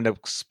going to get an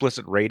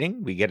explicit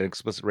rating? We get an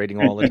explicit rating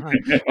all the time.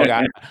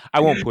 Okay, I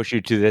won't push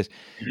you to this.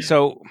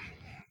 So,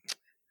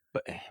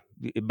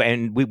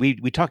 and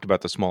we talked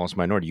about The Smallest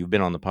Minority. You've been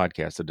on the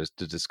podcast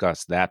to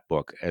discuss that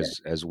book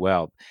as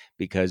well,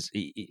 because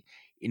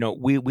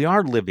we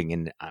are living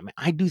in.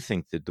 I do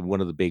think that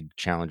one of the big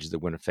challenges that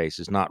we're going to face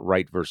is not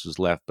right versus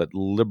left, but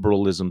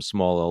liberalism,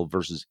 small l,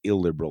 versus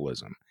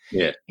illiberalism.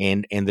 Yeah,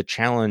 and the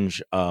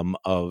challenge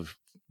of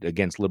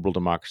against liberal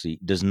democracy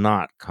does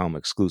not come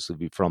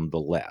exclusively from the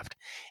left.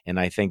 And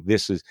I think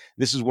this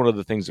is one of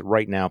the things that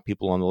right now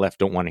people on the left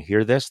don't want to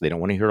hear this. They don't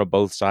want to hear a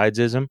both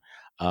sidesism.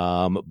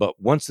 But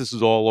once this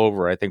is all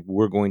over, I think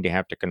we're going to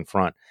have to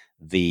confront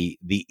the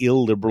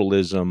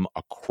illiberalism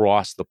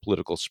across the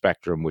political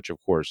spectrum, which of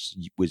course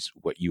was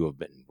what you have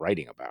been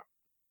writing about.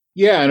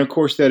 Yeah, and of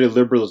course that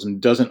illiberalism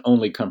doesn't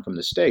only come from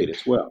the state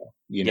as well.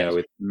 It's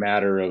a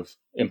matter of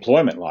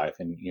employment life,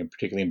 and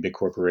particularly in big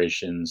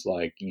corporations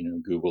like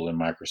Google and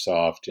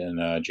Microsoft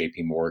and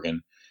J.P.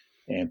 Morgan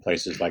and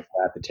places like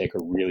that take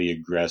a really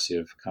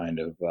aggressive kind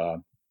of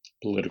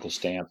political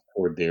stance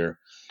toward their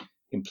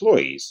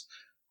employees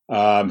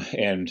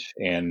and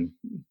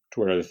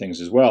toward other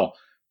things as well.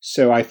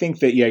 So I think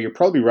that you're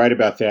probably right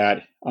about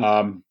that.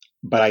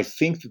 But I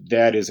think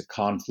that is a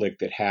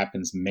conflict that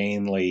happens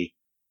mainly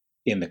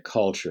in the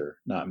culture,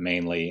 not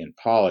mainly in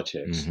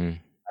politics. Mm-hmm.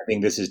 I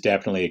think this is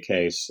definitely a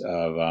case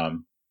of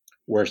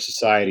where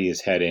society is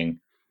heading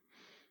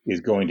is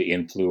going to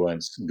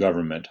influence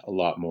government a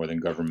lot more than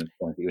government's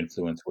going to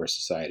influence where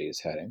society is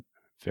heading.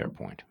 Fair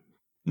point.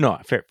 No,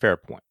 fair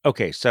point.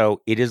 Okay,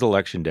 so it is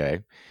election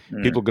day.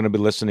 People are going to be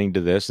listening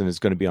to this, and it's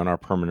going to be on our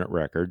permanent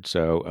record.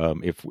 So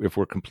if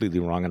we're completely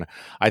wrong, and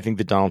I think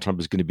that Donald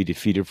Trump is going to be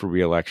defeated for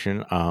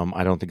re-election,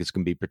 I don't think it's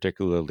going to be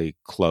particularly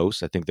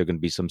close. I think there are going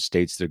to be some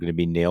states that are going to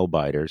be nail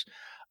biters.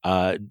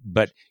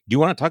 But do you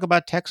want to talk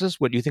about Texas?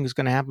 What do you think is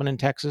going to happen in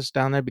Texas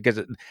down there?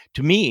 Because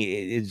to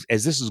me,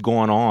 as this is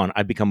going on,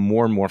 I've become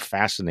more and more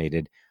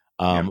fascinated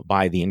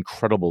by the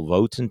incredible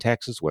votes in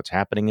Texas, what's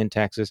happening in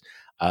Texas,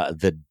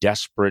 the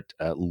desperate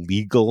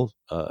legal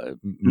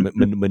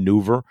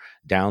maneuver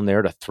down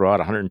there to throw out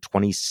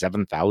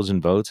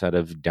 127,000 votes out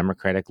of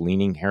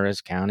Democratic-leaning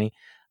Harris County.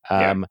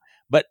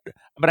 but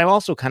I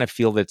also kind of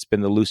feel that it's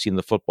been the Lucy in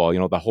the football,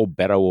 the whole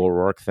Beto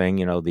O'Rourke thing,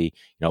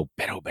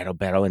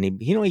 Beto, and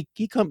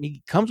he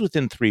comes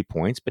within 3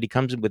 points, but he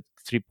comes in with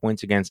 3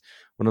 points against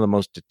one of the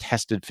most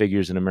detested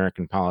figures in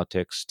American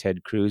politics,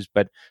 Ted Cruz.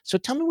 But so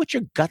tell me what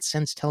your gut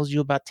sense tells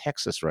you about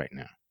Texas right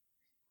now.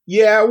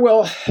 Yeah,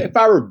 well, if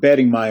I were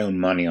betting my own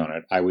money on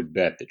it, I would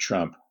bet that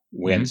Trump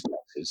wins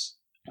Texas,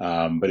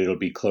 but it'll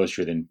be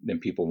closer than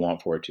people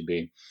want for it to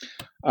be.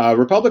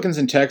 Republicans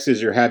in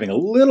Texas are having a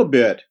little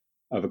bit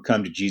of a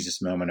come to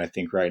Jesus moment, I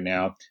think, right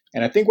now.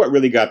 And I think what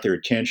really got their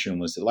attention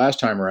was that last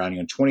time around,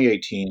 in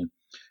 2018,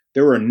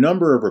 there were a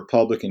number of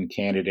Republican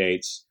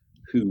candidates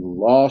who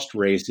lost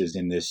races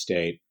in this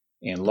state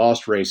and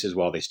lost races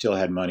while they still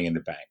had money in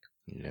the bank.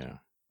 Yeah.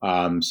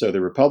 So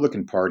the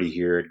Republican Party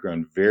here had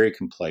grown very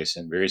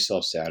complacent, very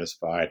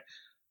self-satisfied.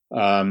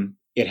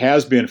 It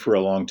has been for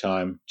a long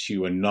time,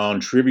 to a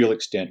non-trivial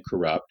extent,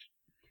 corrupt.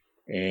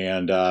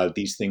 And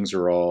these things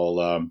are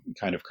all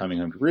kind of coming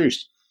home to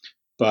roost.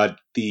 But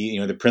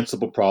the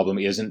principal problem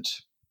isn't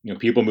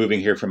people moving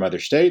here from other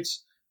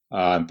states.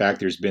 In fact,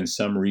 there's been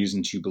some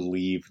reason to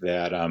believe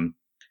that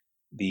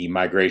the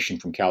migration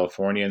from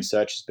California and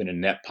such has been a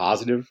net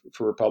positive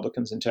for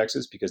Republicans in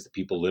Texas, because the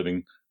people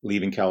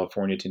leaving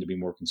California tend to be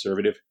more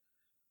conservative.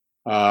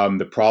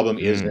 The problem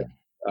isn't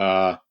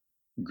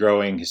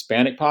growing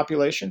Hispanic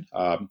population.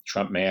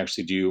 Trump may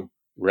actually do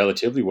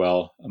relatively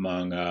well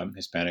among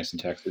Hispanics in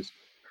Texas.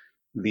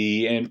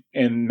 The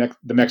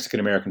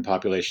Mexican American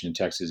population in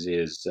Texas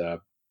is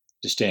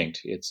distinct.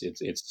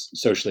 It's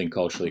socially and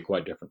culturally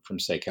quite different from,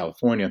 say,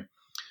 California.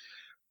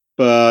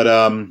 But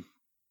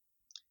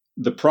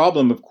the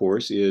problem, of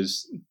course,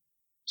 is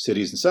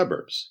cities and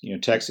suburbs.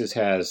 Texas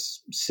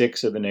has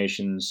 6 of the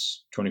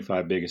nation's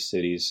 25 biggest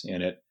cities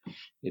in it.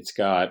 It's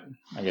got,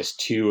 I guess,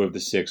 2 of the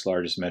 6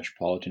 largest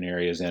metropolitan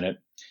areas in it.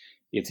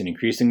 It's an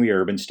increasingly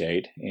urban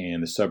state,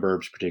 and the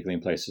suburbs, particularly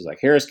in places like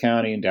Harris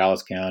County and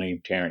Dallas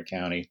County, Tarrant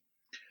County,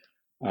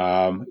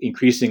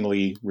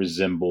 increasingly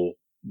resemble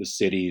the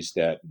cities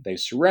that they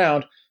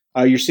surround.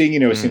 You're seeing,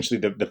 essentially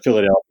the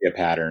Philadelphia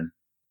pattern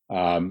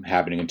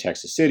happening in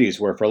Texas cities,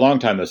 where for a long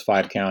time, those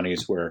 5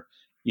 counties where,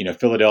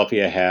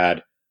 Philadelphia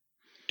had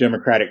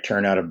Democratic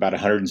turnout of about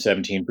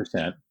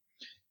 117%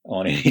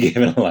 on any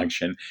given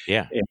election.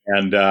 Yeah.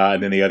 And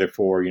then the other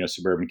 4,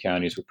 suburban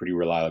counties were pretty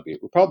reliably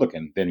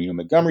Republican. Then,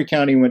 Montgomery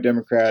County went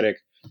Democratic,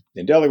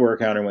 then Delaware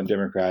County went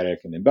Democratic,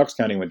 and then Bucks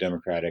County went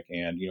Democratic.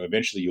 And,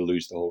 eventually you'll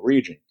lose the whole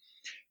region.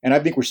 And I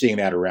think we're seeing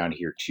that around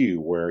here too,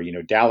 where,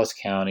 Dallas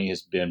County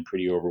has been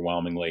pretty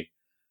overwhelmingly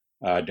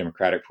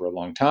Democratic for a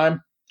long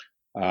time.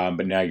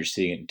 But now you're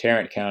seeing it in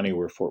Tarrant County,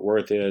 where Fort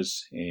Worth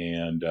is.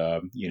 And,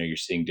 you're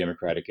seeing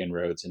Democratic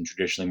inroads in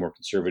traditionally more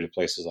conservative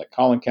places like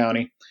Collin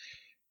County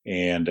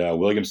and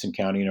Williamson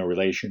County, no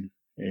relation.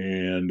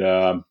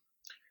 And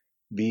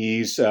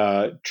these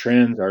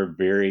trends are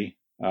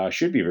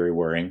should be very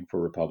worrying for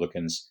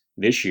Republicans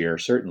this year,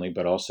 certainly,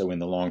 but also in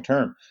the long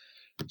term.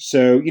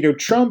 So,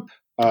 Trump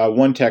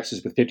won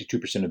Texas with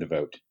 52% of the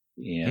vote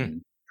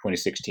in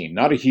 2016.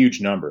 Not a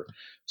huge number.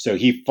 So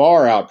he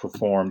far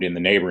outperformed in the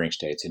neighboring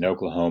states, in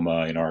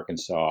Oklahoma, in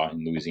Arkansas,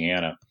 in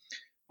Louisiana.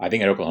 I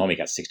think in Oklahoma he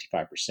got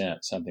 65%,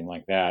 something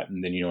like that.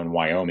 And then, in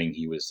Wyoming,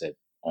 he was at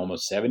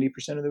almost 70%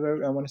 of the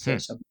vote, I want to say,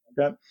 something like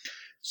that.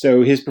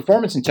 So his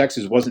performance in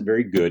Texas wasn't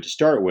very good to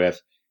start with,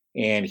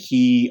 and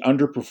he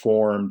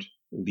underperformed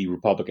the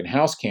Republican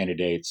House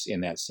candidates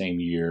in that same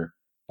year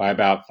by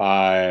about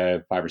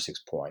 5 or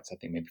 6 points. I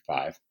think maybe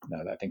 5,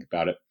 now that I think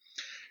about it.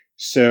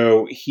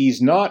 So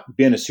he's not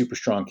been a super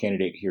strong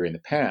candidate here in the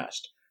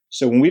past.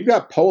 So when we've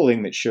got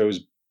polling that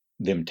shows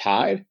them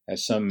tied,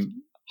 as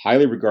some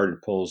highly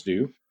regarded polls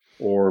do,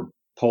 or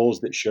polls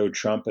that show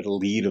Trump at a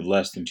lead of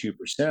less than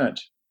 2%,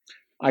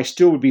 I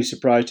still would be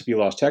surprised if he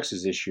lost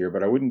Texas this year,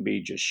 but I wouldn't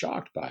be just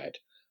shocked by it.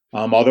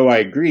 Although I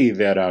agree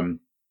that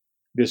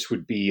this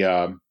would be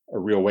a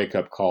real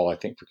wake-up call, I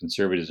think, for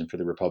conservatives and for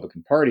the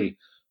Republican Party.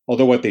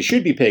 Although what they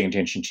should be paying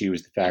attention to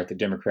is the fact that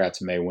Democrats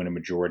may win a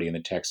majority in the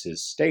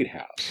Texas State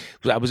House.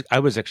 I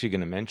was actually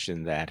going to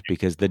mention that,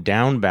 because the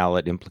down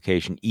ballot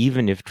implication,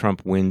 even if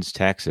Trump wins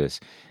Texas,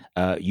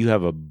 you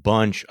have a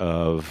bunch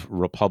of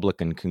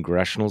Republican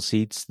congressional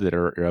seats that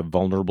are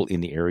vulnerable in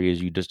the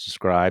areas you just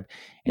described,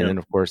 and then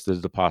of course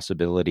there's the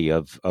possibility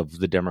of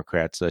the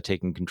Democrats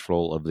taking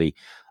control of the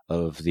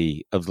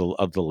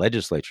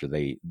legislature,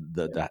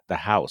 the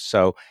House.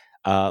 So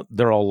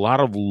there are a lot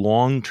of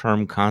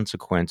long-term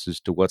consequences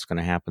to what's going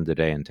to happen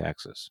today in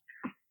Texas.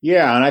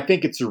 Yeah, and I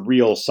think it's a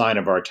real sign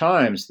of our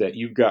times that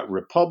you've got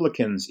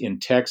Republicans in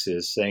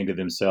Texas saying to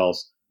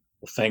themselves,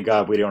 well, thank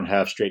God we don't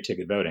have straight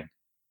ticket voting.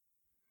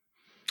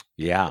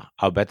 Yeah,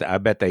 I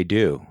bet they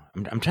do.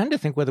 I'm trying to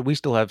think whether we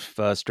still have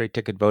straight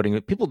ticket voting.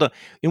 People don't.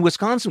 In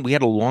Wisconsin, we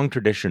had a long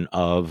tradition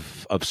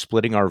of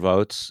splitting our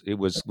votes. It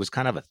was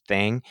kind of a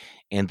thing,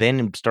 and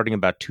then starting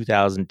about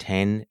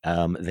 2010,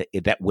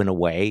 that went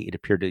away. It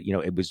appeared to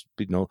it was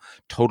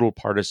total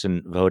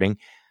partisan voting.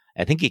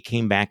 I think it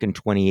came back in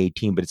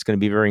 2018, but it's going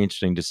to be very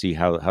interesting to see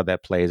how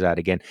that plays out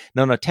again.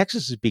 No,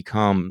 Texas has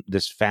become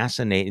this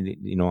fascinating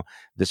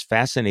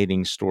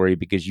story,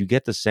 because you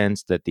get the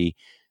sense that the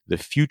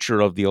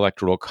future of the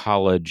Electoral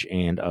College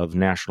and of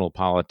national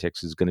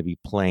politics is going to be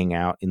playing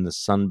out in the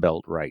Sun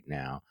Belt right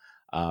now,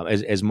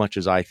 as much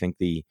as I think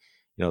the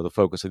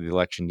focus of the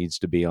election needs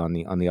to be on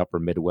the upper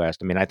Midwest.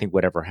 I mean, I think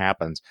whatever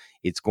happens,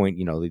 it's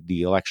going,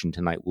 the election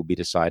tonight will be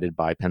decided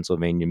by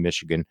Pennsylvania,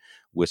 Michigan,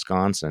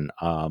 Wisconsin.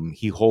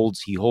 He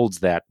holds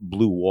that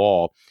blue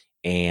wall,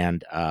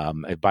 and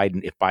if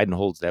Biden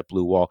holds that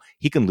blue wall,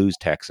 he can lose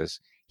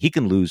Texas, he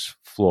can lose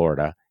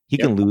Florida, he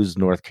Yep. can lose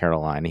North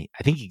Carolina.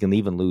 I think he can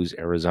even lose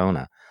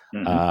Arizona.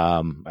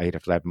 Mm-hmm. I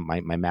have to have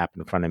my map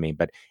in front of me,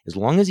 but as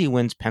long as he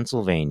wins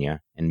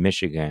Pennsylvania and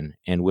Michigan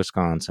and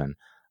Wisconsin,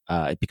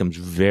 it becomes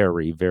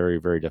very, very,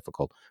 very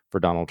difficult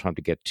for Donald Trump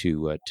to get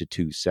to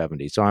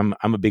 270. So I'm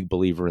a big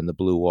believer in the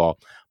blue wall,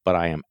 but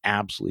I am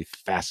absolutely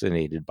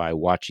fascinated by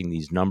watching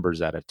these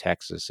numbers out of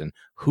Texas and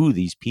who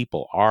these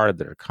people are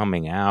that are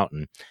coming out,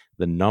 and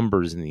the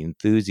numbers and the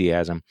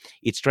enthusiasm.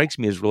 It strikes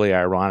me as really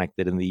ironic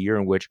that in the year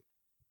in which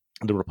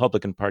the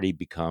Republican Party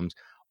becomes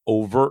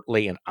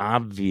overtly and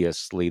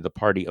obviously the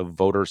party of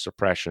voter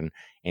suppression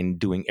and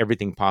doing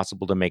everything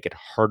possible to make it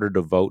harder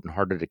to vote and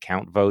harder to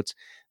count votes,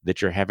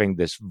 that you're having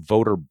this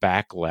voter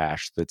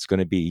backlash that's going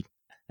to be,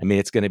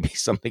 it's going to be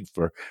something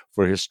for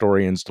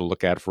historians to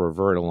look at for a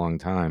very long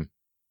time.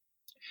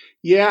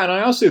 Yeah, and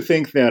I also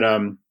think that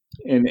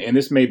and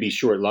this may be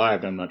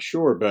short-lived, I'm not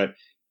sure, but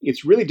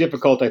it's really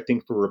difficult, I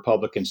think, for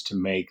Republicans to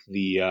make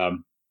the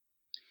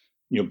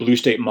blue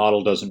state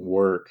model doesn't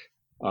work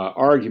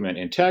argument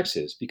in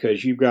Texas,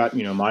 because you've got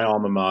my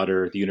alma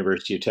mater, the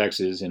University of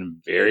Texas, in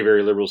a very,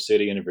 very liberal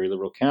city in a very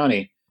liberal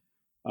county,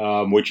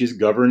 which is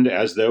governed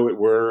as though it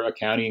were a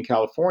county in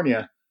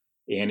California,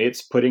 and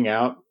it's putting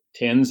out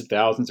tens of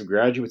thousands of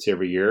graduates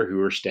every year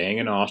who are staying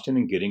in Austin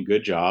and getting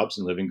good jobs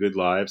and living good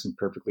lives and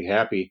perfectly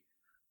happy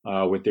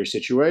with their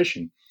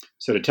situation.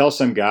 So to tell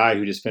some guy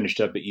who just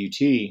finished up at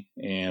UT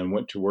and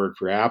went to work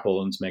for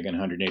Apple and is making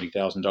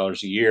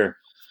 $180,000 a year,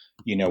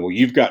 well,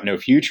 you've got no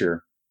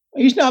future.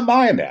 He's not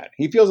buying that.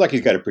 He feels like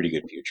he's got a pretty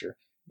good future.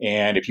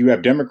 And if you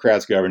have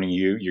Democrats governing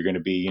you, you're going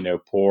to be,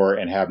 poor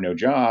and have no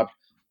job.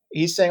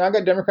 He's saying, I've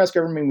got Democrats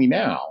governing me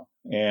now,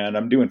 and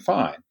I'm doing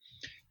fine.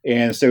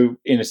 And so,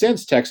 in a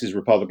sense, Texas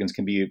Republicans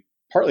can be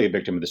partly a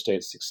victim of the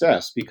state's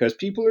success, because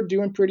people are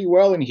doing pretty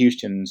well in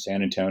Houston,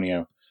 San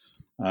Antonio,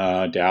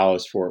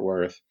 Dallas, Fort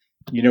Worth.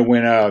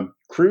 When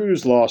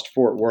Cruz lost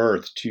Fort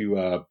Worth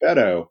to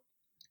Beto,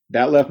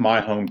 that left my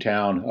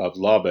hometown of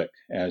Lubbock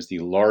as the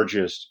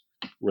largest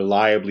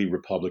reliably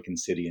Republican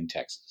city in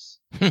Texas.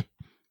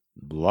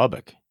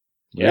 Lubbock.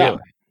 Yeah.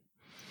 Really?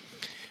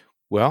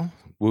 Well,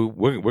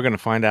 we're going to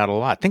find out a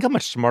lot. Think how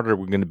much smarter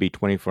we're going to be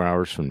 24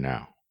 hours from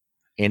now.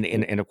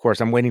 And of course,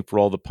 I'm waiting for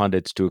all the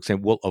pundits to say,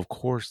 well, of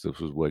course, this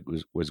was what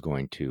was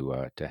going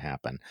to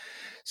happen.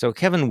 So,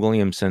 Kevin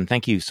Williamson,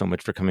 thank you so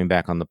much for coming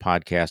back on the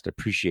podcast.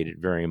 Appreciate it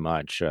very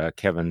much.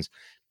 Kevin's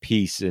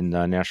piece in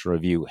National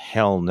Review,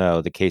 Hell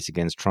No, the case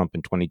against Trump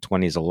in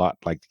 2020 is a lot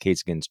like the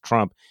case against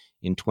Trump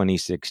in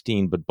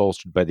 2016, but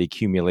bolstered by the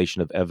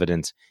accumulation of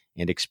evidence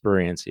and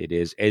experience. It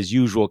is, as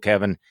usual,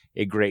 Kevin,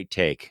 a great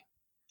take.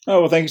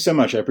 Oh, well, thank you so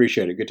much. I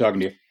appreciate it. Good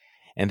talking to you.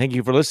 And thank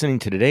you for listening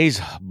to today's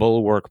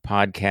Bulwark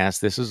podcast.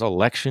 This is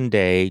Election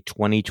Day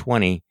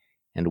 2020,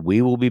 and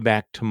we will be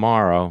back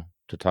tomorrow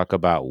to talk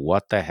about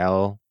what the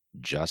hell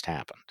just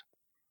happened.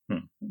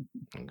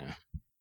 Okay.